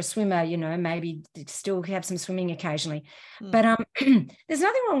if you're a swimmer, maybe still have some swimming occasionally. But there's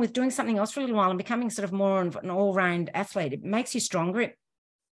nothing wrong with doing something else for a little while and becoming sort of more of an all-round athlete. It makes you stronger.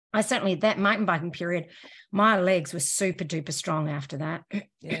 I certainly, that mountain biking period, my legs were super duper strong after that.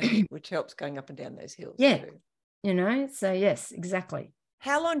 Yeah, which helps going up and down those hills. Yeah. Too. So yes, exactly.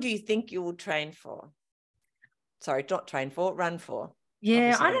 How long do you think you will train for? Sorry, not train for, run for.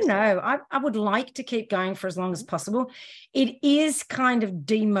 Yeah, I don't know. I would like to keep going for as long as possible. It is kind of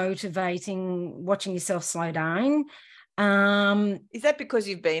demotivating watching yourself slow down. Is that because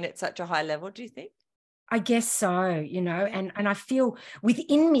you've been at such a high level, do you think? I guess so, and I feel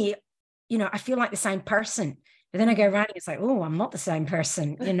within me, I feel like the same person. But then I go running, it's like, oh, I'm not the same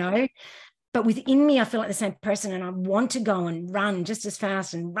person, But within me, I feel like the same person, and I want to go and run just as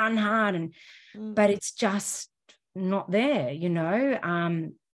fast and run hard, but it's just not there,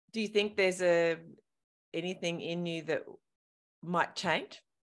 Do you think there's anything in you that might change?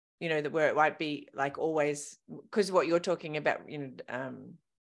 That where it might be like always, because what you're talking about,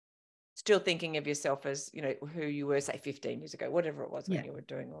 still thinking of yourself as, who you were, say, 15 years ago, whatever it was when you were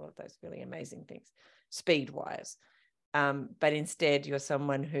doing all of those really amazing things, speed-wise. But instead, you're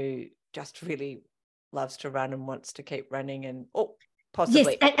someone who just really loves to run and wants to keep running and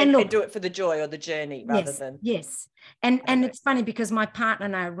possibly and do it for the joy or the journey rather than. Yes. And it's funny because my partner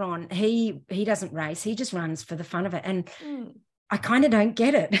now, Ron, he doesn't race. He just runs for the fun of it. And I kind of don't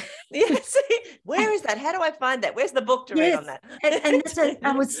get it. Yes. Where is that? How do I find that? Where's the book to read on that? And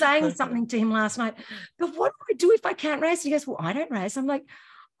I was saying something to him last night. But what do I do if I can't race? He goes, well, I don't race. I'm like,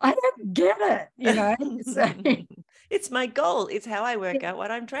 I don't get it, So, it's my goal. It's how I work out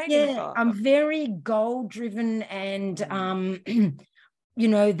what I'm training for. I'm very goal driven and,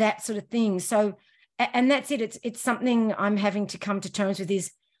 that sort of thing. So, and that's it. It's something I'm having to come to terms with,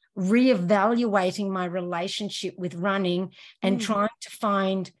 is reevaluating my relationship with running and trying to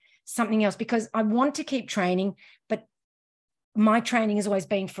find something else, because I want to keep training, but my training has always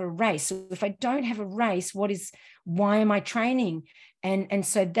been for a race. So if I don't have a race, why am I training? And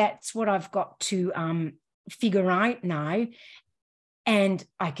so that's what I've got to figure out now. And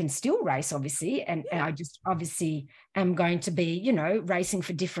I can still race, obviously, and I just obviously am going to be, racing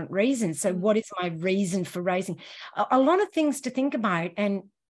for different reasons. So what is my reason for racing? A lot of things to think about, and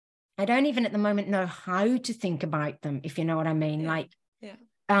I don't even at the moment know how to think about them, if you know what I mean.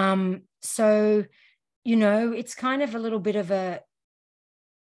 So, it's kind of a little bit of a,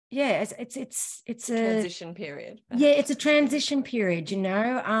 it's a transition period. Yeah, it's a transition period,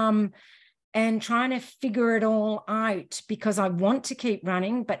 and trying to figure it all out, because I want to keep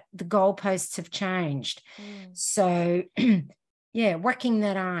running, but the goalposts have changed. So, working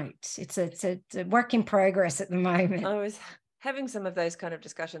that out. It's a work in progress at the moment. I was having some of those kind of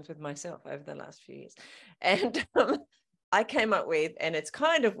discussions with myself over the last few years, and I came up with, and it's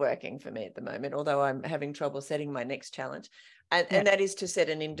kind of working for me at the moment, although I'm having trouble setting my next challenge, and that is to set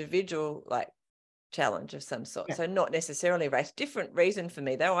an individual challenge of some sort. So not necessarily race. Different reason for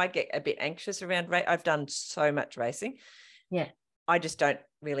me though. I get a bit anxious around race. I've done so much racing. I just don't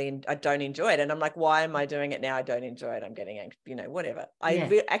enjoy it, and I'm like, why am I doing it now? I don't enjoy it. I'm getting anxious, whatever.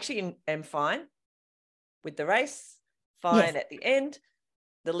 I actually am fine with the race, fine at the end,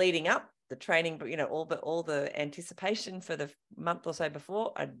 the leading up, the training, but all the anticipation for the month or so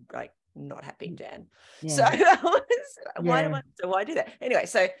before, I'm not happy, Dan. So why do that? Anyway,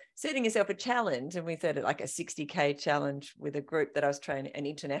 so setting yourself a challenge, and we set it like a 60K challenge with a group that I was training, an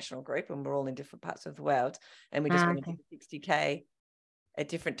international group, and we're all in different parts of the world, and we just want to do 60K at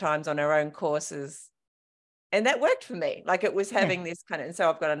different times on our own courses, and that worked for me. It was having this kind of, and so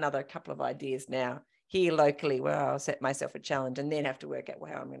I've got another couple of ideas now here locally where I'll set myself a challenge and then have to work out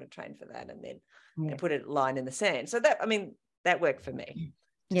how I'm going to train for that, and then put a line in the sand. So that worked for me.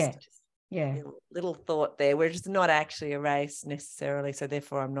 Little thought there, where it's not actually a race necessarily, so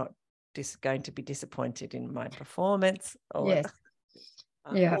therefore I'm not going to be disappointed in my performance, or Yes.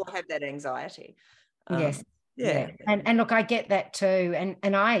 or have that anxiety. Yes. Yeah. And look, I get that too.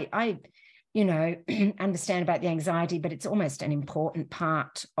 And I understand about the anxiety, but it's almost an important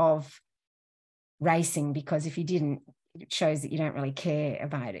part of racing, because if you didn't, it shows that you don't really care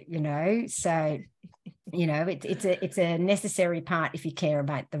about it, So, it's a necessary part if you care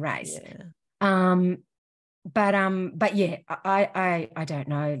about the race. Yeah. But yeah, I don't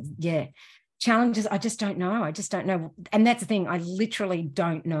know. Yeah. Challenges, I just don't know. And that's the thing. I literally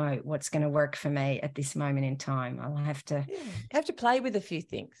don't know what's going to work for me at this moment in time. I'll have to play with a few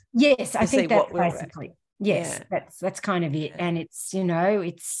things. Yes, I think that's basically. Yes, yeah. that's kind of it. Yeah. And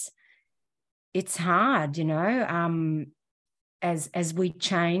it's hard, as we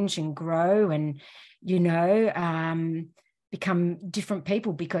change and grow and, become different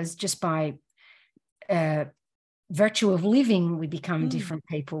people, because just by virtue of living, we become different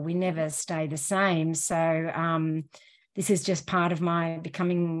people. We never stay the same. So this is just part of my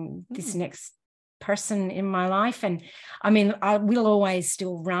becoming this next person in my life. And I mean, I will always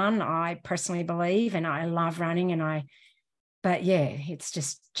still run, I personally believe, and I love running, but yeah, it's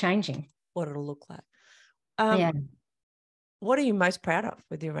just changing. What it'll look like. What are you most proud of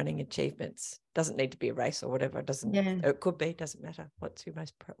with your running achievements? Doesn't need to be a race or whatever. It could be, doesn't matter. What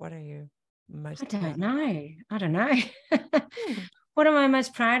are you most proud of? I don't know. What am I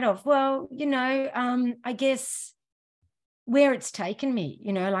most proud of? Well, I guess where it's taken me,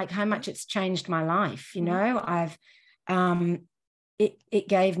 like how much it's changed my life. I've it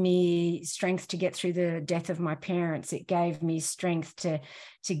gave me strength to get through the death of my parents. It gave me strength to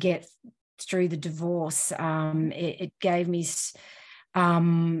get through the divorce. It gave me so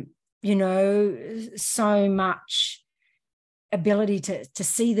much ability to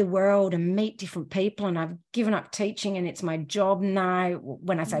see the world and meet different people. And I've given up teaching, and it's my job now.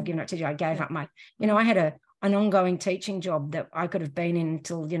 When I say I've given up teaching, I gave up my, I had an ongoing teaching job that I could have been in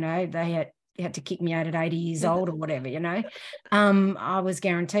until, they had to kick me out at 80 years old or whatever, I was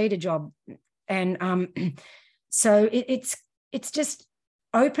guaranteed a job. And so it's just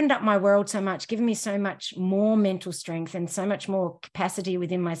opened up my world so much, given me so much more mental strength and so much more capacity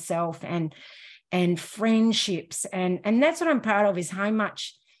within myself and friendships. And that's what I'm proud of, is how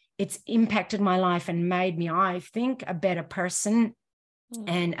much it's impacted my life and made me, I think, a better person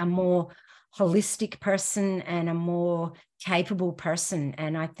and a more holistic person and a more capable person.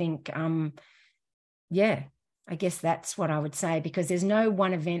 And I think, I guess that's what I would say, because there's no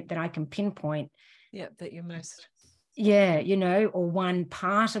one event that I can pinpoint. Yeah, that you're most... or one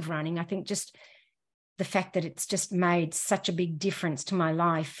part of running. I think just the fact that it's just made such a big difference to my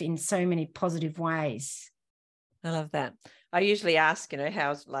life in so many positive ways. I love that. I usually ask,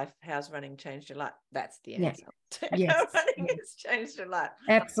 how's running changed your life? That's the answer. Yes. How running has changed your life.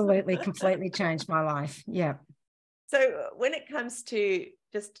 Absolutely, completely changed my life. Yeah. So when it comes to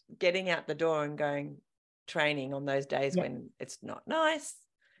just getting out the door and going training on those days when it's not nice,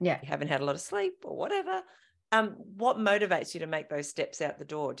 you haven't had a lot of sleep or whatever, what motivates you to make those steps out the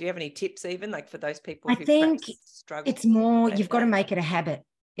door? Do you have any tips, even like for those people who think struggle? It's more, you've got to make it a habit.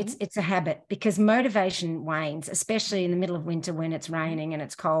 It's a habit, because motivation wanes, especially in the middle of winter when it's raining and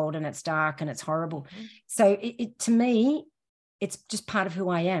it's cold and it's dark and it's horrible. So it to me, it's just part of who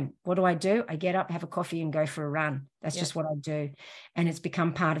I am. What do? I get up, have a coffee and go for a run. That's just what I do. And it's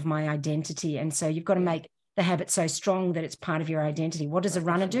become part of my identity. And so you've got to make the habit so strong that it's part of your identity. What does a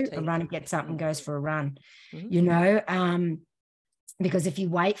runner do? A runner gets up and goes for a run, because if you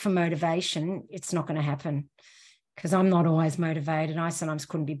wait for motivation, it's not going to happen, because I'm not always motivated. I sometimes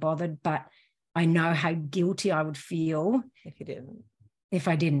couldn't be bothered, but I know how guilty I would feel if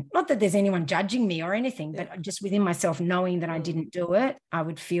I didn't. Not that there's anyone judging me or anything, but just within myself, knowing that I didn't do it, I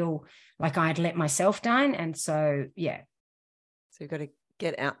would feel like I'd let myself down. And so, So you've got to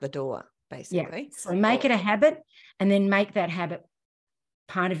get out the door, basically. So make it a habit, and then make that habit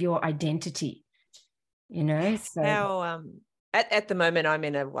part of your identity, So how, at the moment, I'm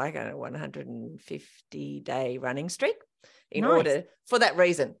in a 150-day running streak in order for that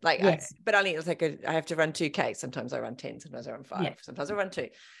reason. But only it's like I have to run 2K. Sometimes I run 10, sometimes I run 5, sometimes I run 2.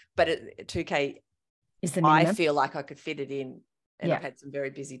 But 2K is the minimum. I feel like I could fit it in. And I've had some very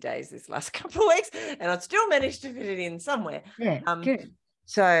busy days this last couple of weeks, and I've still managed to fit it in somewhere. Good.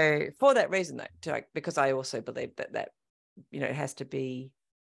 So for that reason, though, because I also believe that it has to be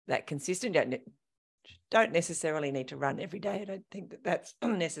that consistent. Don't necessarily need to run every day. I don't think that's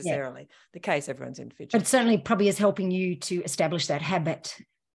necessarily the case. Everyone's individual. But it certainly probably is helping you to establish that habit.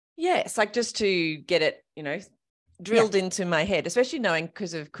 Yes, like just to get it, drilled into my head, especially knowing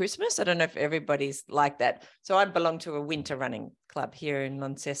because of Christmas. I don't know if everybody's like that. So I belong to a winter running club here in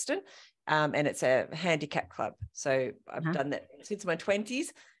Launceston, and it's a handicap club. So I've done that since my 20s.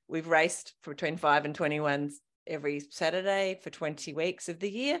 We've raced for 25 and 21s every Saturday for 20 weeks of the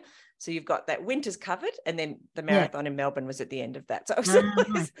year. So you've got that winter's covered, and then the marathon in Melbourne was at the end of that. So I was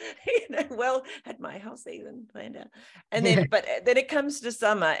always, well, had my whole season planned out. And then, but then it comes to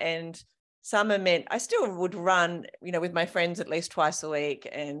summer, and summer meant I still would run, with my friends at least twice a week,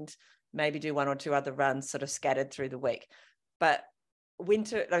 and maybe do one or two other runs sort of scattered through the week. But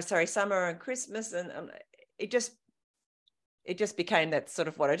summer and Christmas, and it just became that sort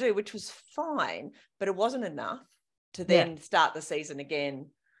of what I do, which was fine, but it wasn't enough to then start the season again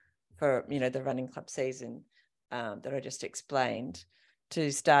for, the running club season that I just explained,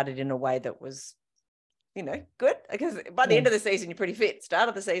 to start it in a way that was, good. Because by the end of the season, you're pretty fit. Start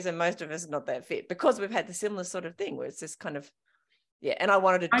of the season, most of us are not that fit, because we've had the similar sort of thing where it's just kind of, and I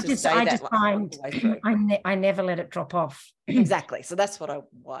wanted it to stay that way. I never let it drop off. Exactly. So that's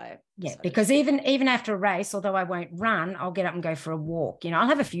why. Because even after a race, although I won't run, I'll get up and go for a walk. I'll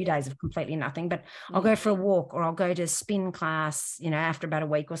have a few days of completely nothing, but I'll go for a walk, or I'll go to spin class, after about a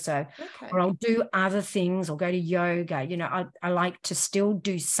week or so, or I'll do other things, or go to yoga. I like to still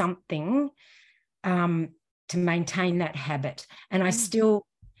do something to maintain that habit. And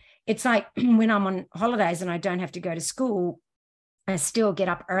it's like when I'm on holidays and I don't have to go to school, I still get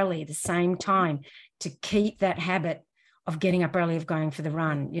up early at the same time to keep that habit of getting up early, of going for the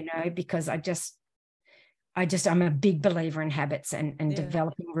run, because I'm a big believer in habits and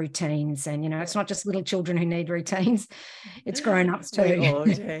developing routines. And, it's not just little children who need routines, it's grown-ups too. We all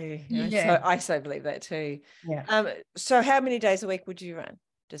do. I so believe that too. Yeah. So how many days a week would you run,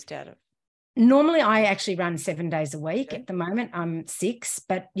 just out of? Normally I actually run 7 days a week. At the moment I'm 6,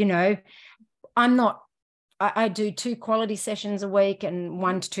 but, I'm not, I do 2 quality sessions a week and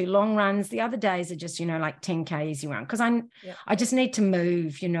 1 to 2 long runs. The other days are just, like 10K easy run, because I just need to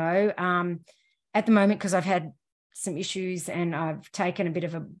move, at the moment, because I've had some issues and I've took a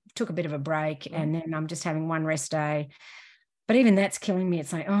bit of a break, and then I'm just having 1 rest day. But even that's killing me.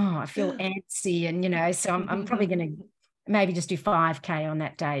 It's like, I feel antsy, and, so I'm probably going to maybe just do 5K on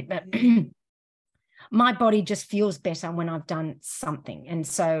that day. But my body just feels better when I've done something. And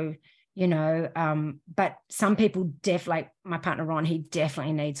so, but some people like my partner Ron, he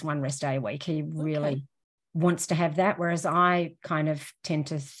definitely needs 1 rest day a week. He really wants to have that, whereas I kind of tend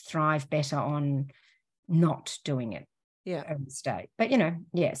to thrive better on not doing it every day. But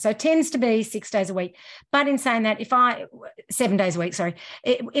so it tends to be 6 days a week. But in saying that, 7 days a week, sorry,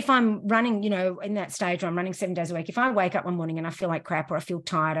 if I'm running, in that stage where I'm running 7 days a week, if I wake up one morning and I feel like crap, or I feel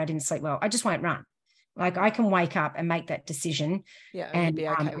tired, I didn't sleep well, I just won't run. Like, I can wake up and make that decision and be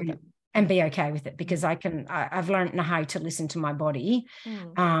okay with it. And be okay with it, because I've learned how to listen to my body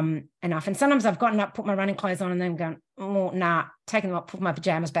enough. And sometimes I've gotten up, put my running clothes on, and then going, taking them up, put my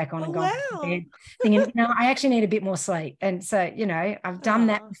pajamas back on, and gone to bed, thinking, I actually need a bit more sleep. And so, I've done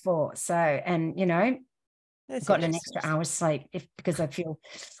that before. So, and, gotten an extra hour's sleep because I feel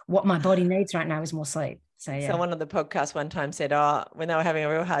what my body needs right now is more sleep. So, Someone on the podcast one time said, when they were having a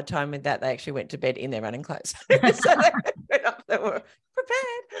real hard time with that, they actually went to bed in their running clothes. So they were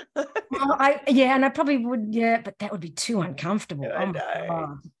prepared. Well, and I probably would, but that would be too uncomfortable. I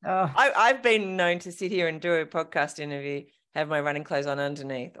know. I've been known to sit here and do a podcast interview, have my running clothes on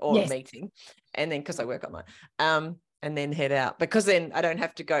underneath, or a meeting, and then, because I work online, and then head out, because then I don't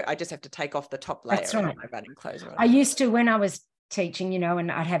have to go. I just have to take off the top layer of my running clothes. I used to, when I was teaching,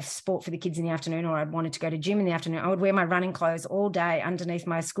 and I'd have sport for the kids in the afternoon, or I'd wanted to go to gym in the afternoon, I would wear my running clothes all day underneath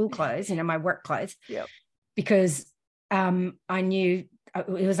my school clothes, my work clothes, because I knew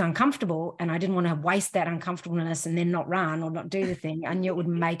it was uncomfortable, and I didn't want to waste that uncomfortableness and then not run or not do the thing. I knew it would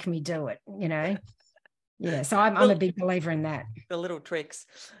make me do it, so I'm a big believer in that. The little tricks.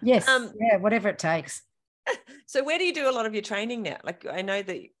 Yes. Whatever it takes. So where do you do a lot of your training now? Like, I know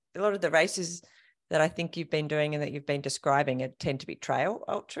that a lot of the races that I think you've been doing and that you've been describing tend to be trail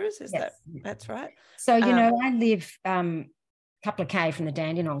ultras. That's right? So, I live a couple of K from the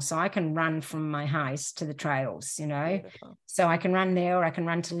Dandenong, so I can run from my house to the trails, Beautiful. So I can run there, or I can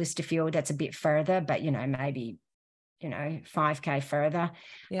run to Listerfield. That's a bit further, but, maybe, 5K further.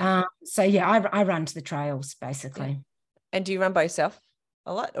 I run to the trails, basically. Yeah. And do you run by yourself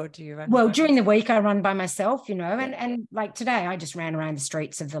a lot, or do you run? Well, during the week I run by myself, and like today I just ran around the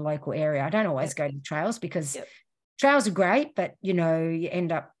streets of the local area. I don't always go to the trails, because trails are great, but you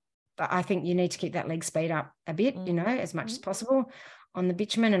end up, I think you need to keep that leg speed up a bit, as much as possible on the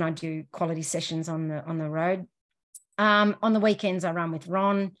bitumen, and I do quality sessions on the road. On the weekends I run with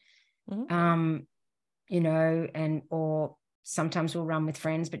Ron. or sometimes we'll run with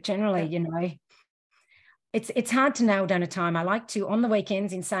friends, but generally, it's hard to nail down a time. I like to, on the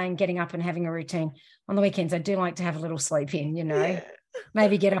weekends, in saying getting up and having a routine, on the weekends, I do like to have a little sleep in,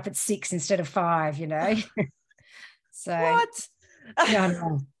 maybe get up at 6 instead of 5, So what?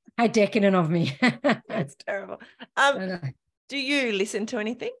 no. How decadent of me. That's terrible. Do you listen to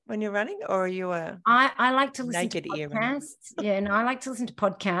anything when you're running, or are you I like to listen to naked ear? podcasts. I like to listen to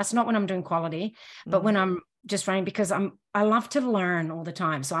podcasts, not when I'm doing quality, but when I'm just running, because I love to learn all the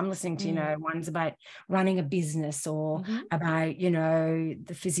time. So I'm listening to, ones about running a business, or about,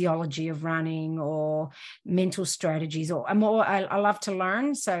 the physiology of running, or mental strategies, or I love to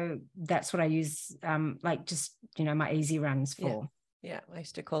learn. So that's what I use, my easy runs for. Yeah, I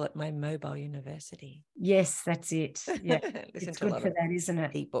used to call it my mobile university. Yes, that's it. Yeah, it's good for that, isn't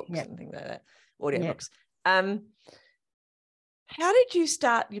it? Ebooks and things like that, audiobooks. How did you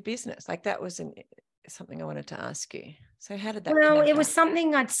start your business? Like, that was something I wanted to ask you. So how did that? Well, it was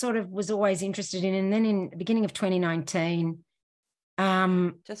something I'd sort of was always interested in, and then in the beginning of 2019,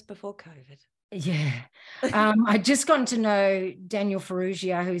 just before COVID. Yeah. I'd just gotten to know Daniel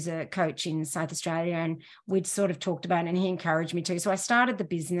Ferrugia, who's a coach in South Australia, and we'd sort of talked about it, and he encouraged me to. So I started the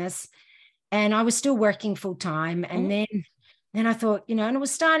business, and I was still working full time. And then I thought, and it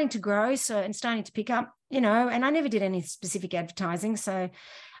was starting to grow, and starting to pick up, and I never did any specific advertising. So,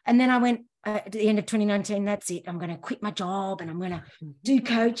 and then I went at the end of 2019, that's it. I'm going to quit my job, and I'm going to do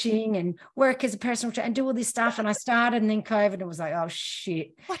coaching and work as a personal trainer and do all this stuff. And I started, and then COVID, and it was like, oh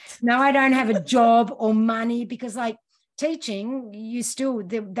shit, now I don't have a job or money, because like teaching,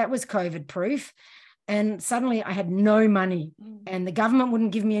 that was COVID proof. And suddenly I had no money, and the government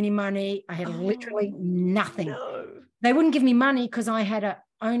wouldn't give me any money. I had literally nothing. No. They wouldn't give me money because I had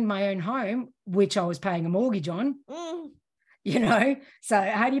owned my own home, which I was paying a mortgage on. So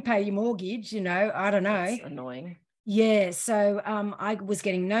how do you pay your mortgage? I don't know. That's annoying. Yeah. So I was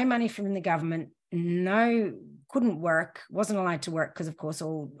getting no money from the government, couldn't work, wasn't allowed to work because, of course,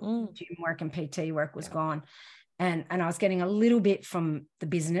 all gym work and PT work was gone. And I was getting a little bit from the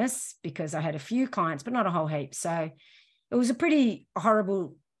business because I had a few clients, but not a whole heap. So it was a pretty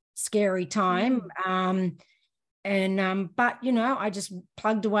horrible, scary time. But I just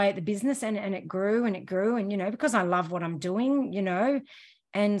plugged away at the business, and it grew and it grew. And, because I love what I'm doing,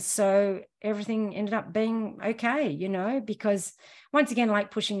 and so everything ended up being okay, because once again, like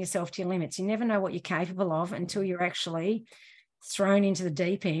pushing yourself to your limits, you never know what you're capable of until you're actually thrown into the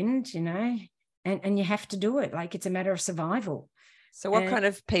deep end, and you have to do it. Like, it's a matter of survival. So what kind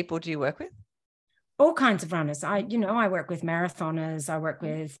of people do you work with? All kinds of runners. I work with marathoners. I work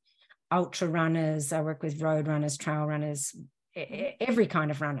with ultra runners. I work with road runners, trail runners, every kind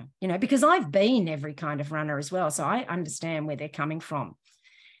of runner, because I've been every kind of runner as well. So I understand where they're coming from.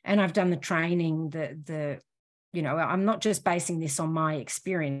 And I've done the training, I'm not just basing this on my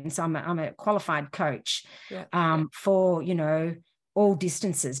experience. I'm a qualified coach for, all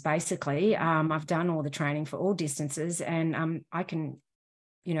distances, basically. I've done all the training for all distances, and I can,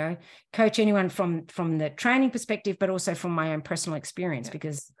 coach anyone from the training perspective, but also from my own personal experience,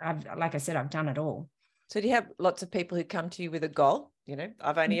 because like I said, I've done it all. So do you have lots of people who come to you with a goal?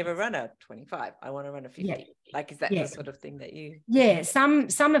 I've only ever run a 25. I want to run a 50. Yeah. Like, is that the sort of thing that you? Yeah. Some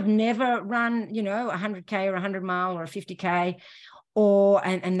have never run, 100K or 100 mile or a 50K,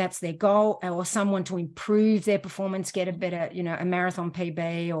 and that's their goal, or someone to improve their performance, get a better, a marathon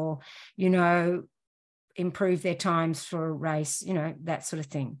PB, or, improve their times for a race, that sort of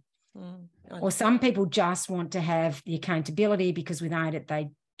thing. Or some people just want to have the accountability, because without it,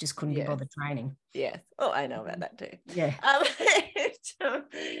 they just couldn't be bothered training. Yeah. Well, I know about that too. Yeah.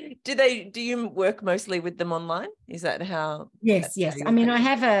 Do you work mostly with them online? Is that how? Yes. I mean, I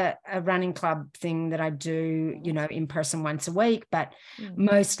have a running club thing that I do, in person once a week, but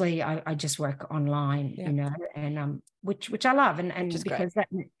mostly I just work online, and which I love, and because that,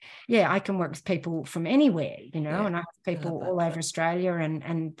 I can work with people from anywhere, and I have people all over Australia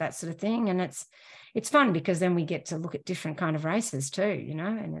and that sort of thing, and it's fun, because then we get to look at different kind of races too,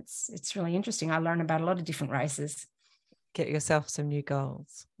 and it's really interesting. I learn about a lot of different races. Get yourself some new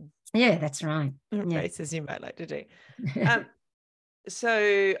goals. Yeah, that's right. Races you might like to do.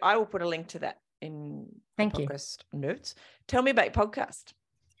 So I will put a link to that in podcast notes. Tell me about your podcast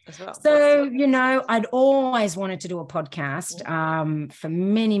as well. So, I'd always wanted to do a podcast for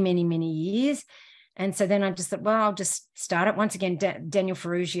many, many, many years. And so then I just thought, well, I'll just start it. Once again, Daniel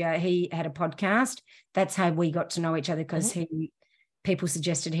Ferrugia, he had a podcast. That's how we got to know each other, because people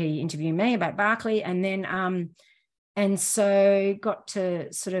suggested he interview me about Barkley. And then, and so got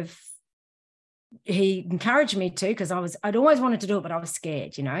to sort of, he encouraged me to, because I'd always wanted to do it, but I was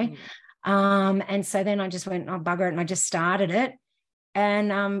scared, And so then I just went, oh, bugger it, and I just started it.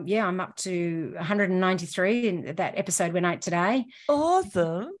 And I'm up to 193, and that episode went out today.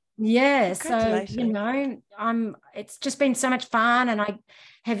 Awesome. Yeah. So, Congratulations. it's just been so much fun. And I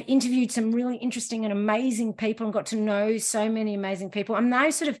have interviewed some really interesting and amazing people and got to know so many amazing people. I'm now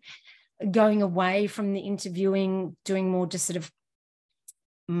sort of going away from the interviewing, doing more just sort of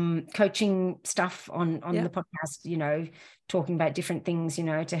coaching stuff on the podcast, talking about different things,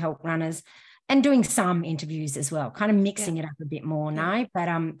 to help runners, and doing some interviews as well, kind of mixing it up a bit more now.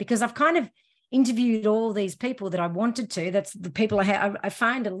 But because I've kind of interviewed all these people that I wanted to, that's the people I had. I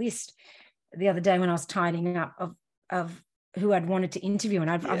found a list the other day when I was tidying up of who I'd wanted to interview, and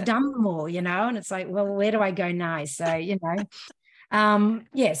I've done them all, and it's like, well, where do I go now? So, so at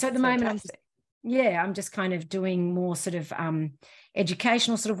the moment, I'm just kind of doing more sort of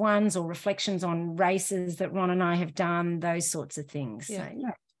educational sort of ones, or reflections on races that Ron and I have done, those sorts of things.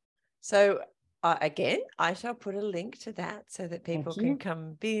 So again, I shall put a link to that so that people can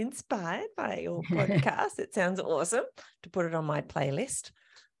come be inspired by your podcast. It sounds awesome to put it on my playlist.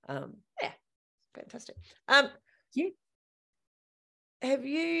 Fantastic. Have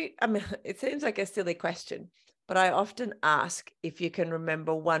you, it seems like a silly question, but I often ask if you can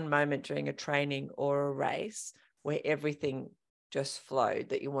remember one moment during a training or a race where everything just flowed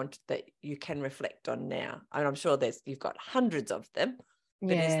that you can reflect on now. And I'm sure you've got hundreds of them,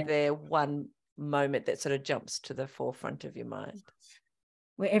 but is there one moment that sort of jumps to the forefront of your mind?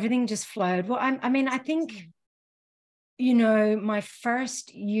 Where everything just flowed? Well, I think, my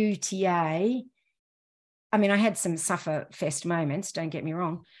first UTA, I had some sufferfest moments, don't get me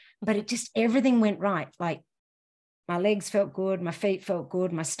wrong, but it just, everything went right. Like, my legs felt good, my feet felt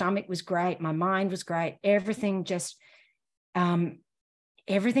good, my stomach was great, my mind was great. Everything just,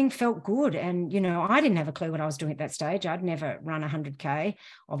 everything felt good. And, I didn't have a clue what I was doing at that stage. I'd never run 100K.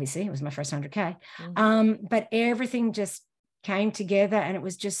 Obviously, it was my first 100K. But everything just came together, and it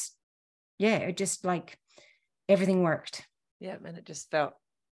was just, it just like everything worked. Yeah, and it just felt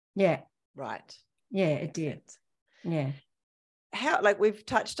right. Yeah, it did. Yeah. How, like, we've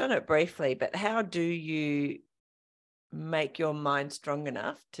touched on it briefly, but how do you make your mind strong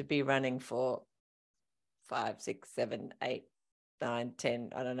enough to be running for 5, 6, 7, 8, 9, 10,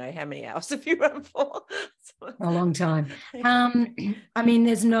 I don't know how many hours have you run for? A long time.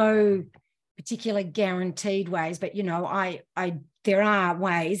 There's no particular guaranteed ways, but there are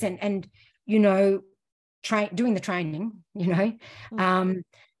ways, and doing the training,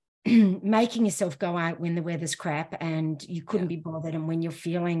 making yourself go out when the weather's crap and you couldn't be bothered, and when you're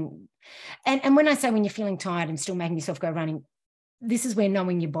feeling, and when I say when you're feeling tired and still making yourself go running, this is where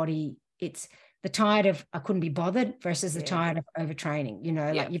knowing your body, it's the tired of I couldn't be bothered versus the tired of overtraining.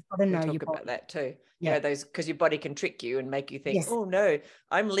 Like, you've got to know your body. About that too. Those, because your body can trick you and make you think, oh no,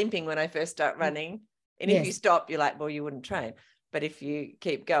 I'm limping when I first start running. And if you stop, you're like, well, you wouldn't train. But if you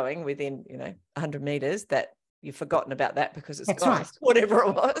keep going within, 100 meters, that you've forgotten about that because it's whatever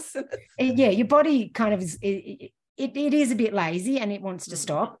it was. Your body kind of is, it is a bit lazy and it wants to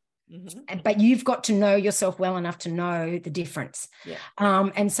stop. But you've got to know yourself well enough to know the difference.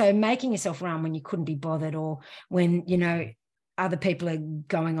 And so making yourself run when you couldn't be bothered, or when, other people are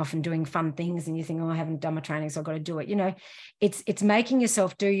going off and doing fun things and you think, oh, I haven't done my training, so I've got to do it. It's making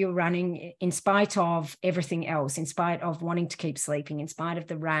yourself do your running in spite of everything else, in spite of wanting to keep sleeping, in spite of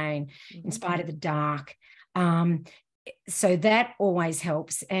the rain, in spite of the dark. So that always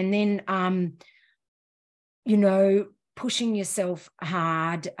helps. And then, pushing yourself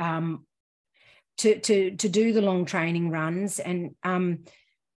hard to do the long training runs. And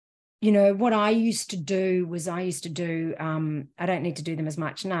what I used to do was I don't need to do them as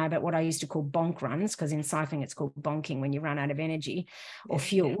much now, but what I used to call bonk runs, because in cycling it's called bonking when you run out of energy or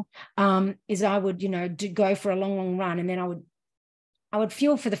fuel, is I would go for a long run, and then I would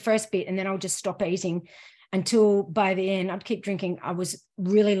fuel for the first bit, and then I would just stop eating until by the end I'd keep drinking. I was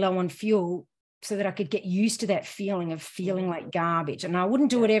really low on fuel, so that I could get used to that feeling of feeling like garbage. And I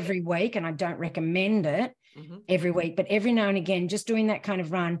wouldn't do it every week, and I don't recommend it every week, but every now and again, just doing that kind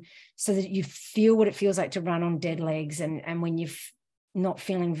of run so that you feel what it feels like to run on dead legs and when you're not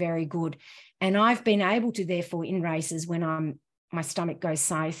feeling very good. And I've been able to, therefore, in races when my stomach goes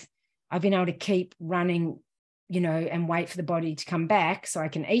south, I've been able to keep running, and wait for the body to come back so I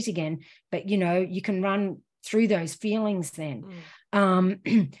can eat again. But, you can run through those feelings then.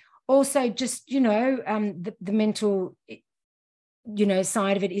 Also, just, the mental,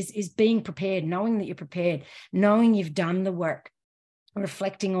 side of it is being prepared, knowing that you're prepared, knowing you've done the work,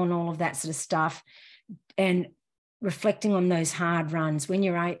 reflecting on all of that sort of stuff, and reflecting on those hard runs when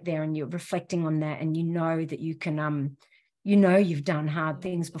you're out there and you're reflecting on that, and that you can, you know you've done hard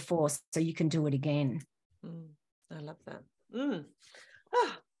things before, so you can do it again. I love that.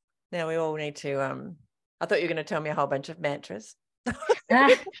 Oh, now we all need to I thought you were going to tell me a whole bunch of mantras.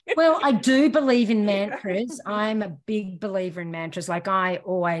 Well, I do believe in mantras. I'm a big believer in mantras. Like I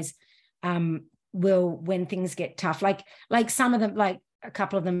always will, when things get tough, like some of them, like a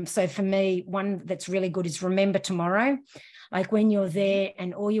couple of them. So for me, one that's really good is remember tomorrow. Like when you're there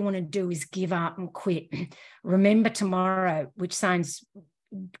and all you want to do is give up and quit, remember tomorrow, which sounds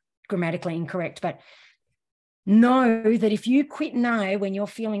grammatically incorrect, but know that if you quit now when you're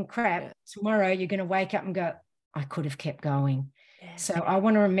feeling crap, tomorrow you're going to wake up and go, I could have kept going. So I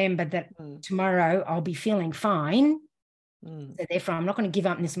want to remember that tomorrow I'll be feeling fine. So therefore, I'm not going to give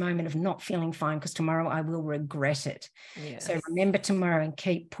up in this moment of not feeling fine, because tomorrow I will regret it. Yes. So remember tomorrow and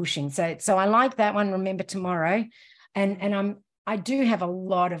keep pushing. So I like that one, remember tomorrow. And I do have a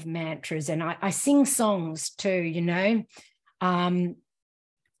lot of mantras, and I sing songs too, you know, and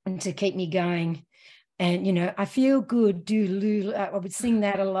to keep me going. And, you know, I feel good, I would sing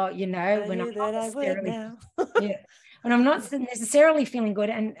that a lot, you know, when I'm not necessarily, when I'm not necessarily feeling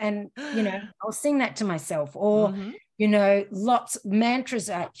good, and you know, I'll sing that to myself. Or, you know, mantras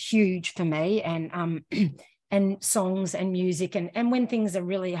are huge for me, and and songs and music. And when things are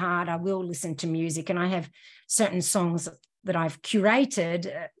really hard, I will listen to music. And I have certain songs that I've curated,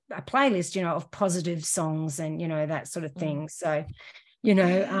 a playlist, you know, of positive songs and, you know, that sort of thing. So, you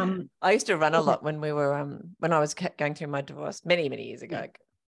know, I used to run a lot when we were when I was going through my divorce many years ago.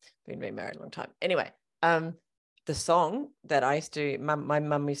 Been married a long time. Anyway, the song that I used to, my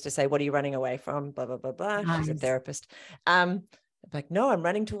mum used to say, "What are you running away from?" Blah blah blah blah. Nice. She's a therapist. I'm like, no, I'm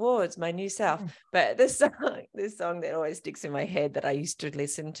running towards my new self. But this song that always sticks in my head that I used to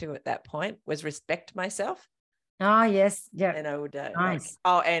listen to at that point was "Respect Myself." Oh, yes. Yeah. And I would nice.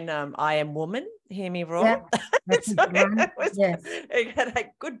 I Am Woman, Hear Me Roar. Yeah. It had a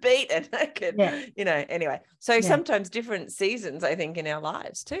good beat, and I could, you know, anyway. So sometimes different seasons, I think, in our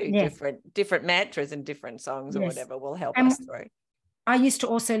lives too, different mantras and different songs or whatever will help us through. I used to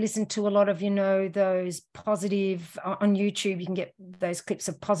also listen to a lot of, you know, those positive, on YouTube, you can get those clips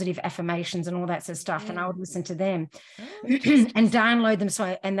of positive affirmations and all that sort of stuff. And I would listen to them and download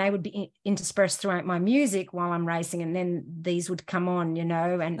them. And they would be interspersed throughout my music while I'm racing. And then these would come on, you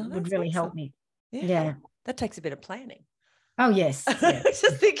know, and would really help me. Yeah. That takes a bit of planning. Oh, yes.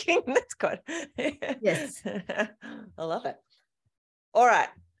 Just thinking that's good. Yes. I love it. All right.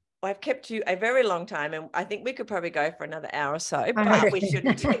 I've kept you a very long time, and I think we could probably go for another hour or so, but we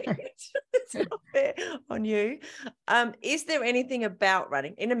shouldn't do it. It's not fair on you. Is there anything about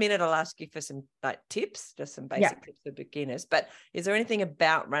running? In a minute, I'll ask you for some tips, just some basic tips for beginners, but is there anything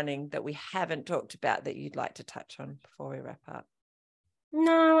about running that we haven't talked about that you'd like to touch on before we wrap up?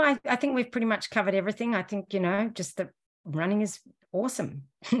 No, I think we've pretty much covered everything. I think, you know, just that running is awesome.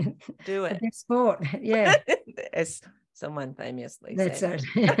 Do it. The best sport. Yeah. As someone famously said. That's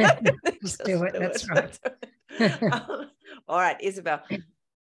it. Just do it. That's right. All right, Isabel,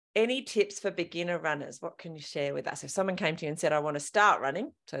 any tips for beginner runners? What can you share with us? If someone came to you and said, I want to start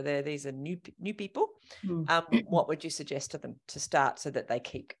running, so these are new people, what would you suggest to them to start so that they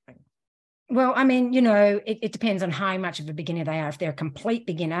keep going? Well, I mean, you know, it depends on how much of a beginner they are. If they're a complete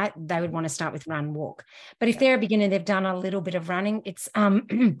beginner, they would want to start with run, walk. But if they're a beginner, they've done a little bit of running, it's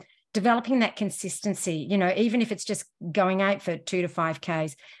developing that consistency, you know, even if it's just going out for 2 to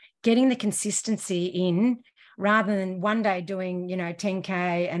 5Ks, getting the consistency in rather than one day doing, you know, 10K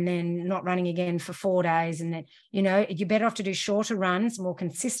and then not running again for 4 days. And then, you know, you're better off to do shorter runs more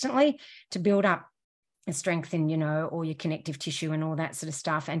consistently to build up and strengthen, you know, all your connective tissue and all that sort of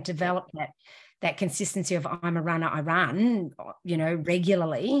stuff, and develop that consistency of I'm a runner, I run, you know,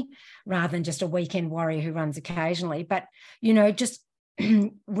 regularly rather than just a weekend warrior who runs occasionally. But, you know, just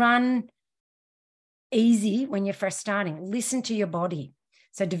run easy when you're first starting. Listen to your body.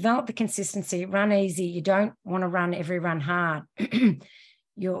 So develop the consistency, run easy. You don't want to run every run hard.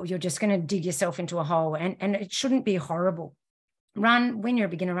 You're just going to dig yourself into a hole, and it shouldn't be horrible. Run when you're a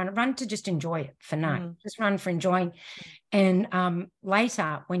beginner runner, run to just enjoy it for now. Just run for enjoying. And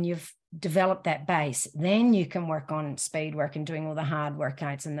later, when you've developed that base, then you can work on speed work and doing all the hard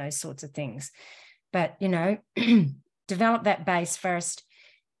workouts and those sorts of things. But, you know, develop that base first,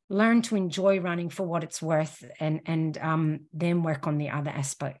 learn to enjoy running for what it's worth, and then work on the other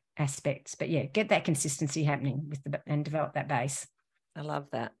aspects. But yeah, get that consistency happening and develop that base. I love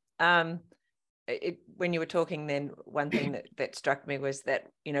that. When you were talking then, one thing that struck me was that,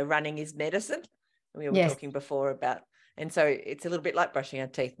 you know, running is medicine. We were talking before about, and so it's a little bit like brushing our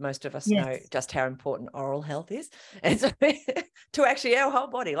teeth. Most of us know just how important oral health is. And so to actually our whole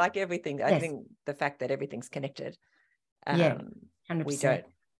body, like everything, I think the fact that everything's connected Yeah, 100%.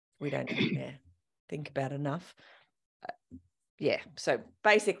 we don't think about enough. So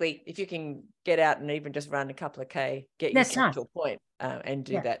basically, if you can get out and even just run a couple of K, get yourself to a point, and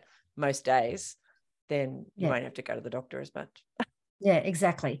do that most days, then you won't have to go to the doctor as much. Yeah,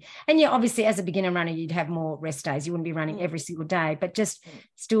 exactly. And obviously as a beginner runner, you'd have more rest days. You wouldn't be running every single day, but just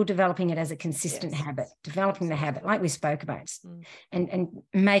still developing it as a consistent habit, developing the habit like we spoke about, and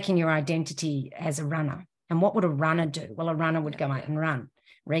making your identity as a runner. And what would a runner do? Well, a runner would go out and run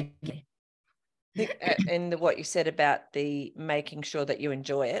regularly. And what you said about the making sure that you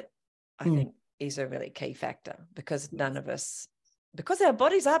enjoy it, I think is a really key factor, because none of us, because our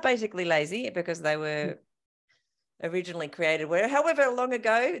bodies are basically lazy, because they were originally created however long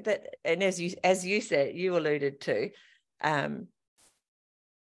ago that, and as you said, you alluded to,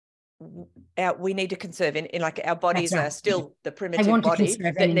 we need to conserve in like our bodies are still the primitive body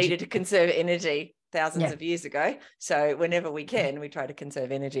that needed to conserve energy thousands of years ago. So whenever we can, we try to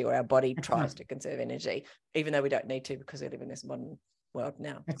conserve energy, or our body tries to conserve energy, even though we don't need to, because we live in this modern world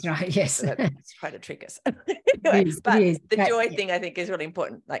now. That's right. Yes. So that's trying to trick us. Anyway, the joy thing I think is really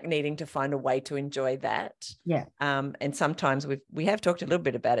important, like needing to find a way to enjoy that. Yeah. And sometimes we have talked a little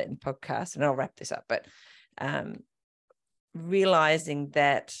bit about it in podcasts, and I'll wrap this up, but realizing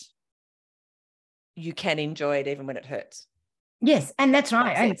that you can enjoy it even when it hurts. Yes, and that's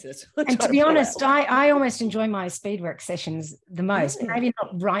right. And to be honest, I almost enjoy my speed work sessions the most. Maybe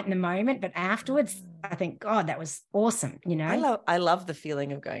not right in the moment, but afterwards, I think, God, that was awesome. I love the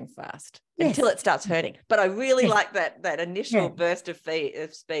feeling of going fast until it starts hurting. But I really like that initial burst of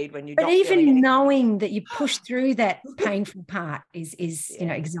speed when you. But even knowing that you push through that painful part is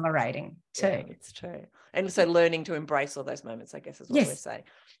exhilarating too. Yeah, it's true. And so learning to embrace all those moments, I guess, is what we're saying,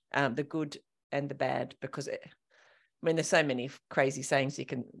 the good and the bad, because there's so many crazy sayings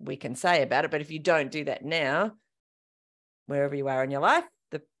we can say about it, but if you don't do that now, wherever you are in your life,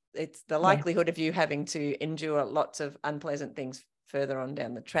 it's the likelihood of you having to endure lots of unpleasant things further on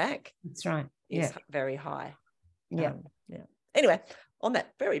down the track. That's right. Is very high. Yeah. Anyway, on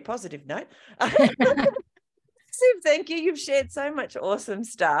that very positive note, thank you. You've shared so much awesome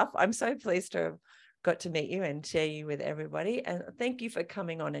stuff. I'm so pleased to have got to meet you and share you with everybody. And thank you for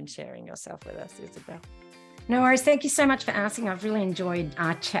coming on and sharing yourself with us, Isabel. No worries. Thank you so much for asking. I've really enjoyed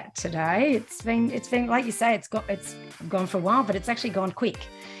our chat today. It's been like you say, it's gone for a while, but it's actually gone quick,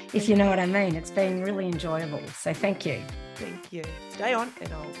 if you know what I mean. It's been really enjoyable. So thank you. Thank you. Stay on,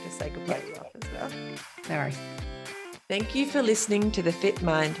 and I'll just say goodbye to you as well. No worries. Thank you for listening to the Fit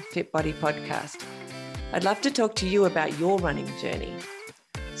Mind, Fit Body podcast. I'd love to talk to you about your running journey.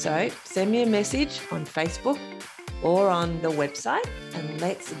 So send me a message on Facebook or on the website, and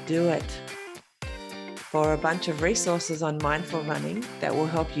let's do it. For a bunch of resources on mindful running that will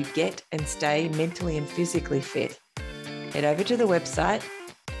help you get and stay mentally and physically fit, head over to the website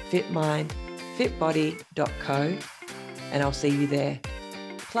fitmindfitbody.co, and I'll see you there.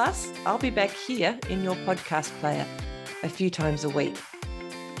 Plus, I'll be back here in your podcast player a few times a week.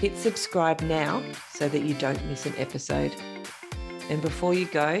 Hit subscribe now so that you don't miss an episode. And before you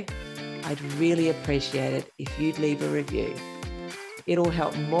go, I'd really appreciate it if you'd leave a review. It'll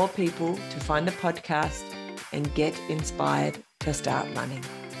help more people to find the podcast and get inspired to start running.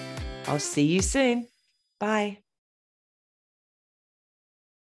 I'll see you soon. Bye.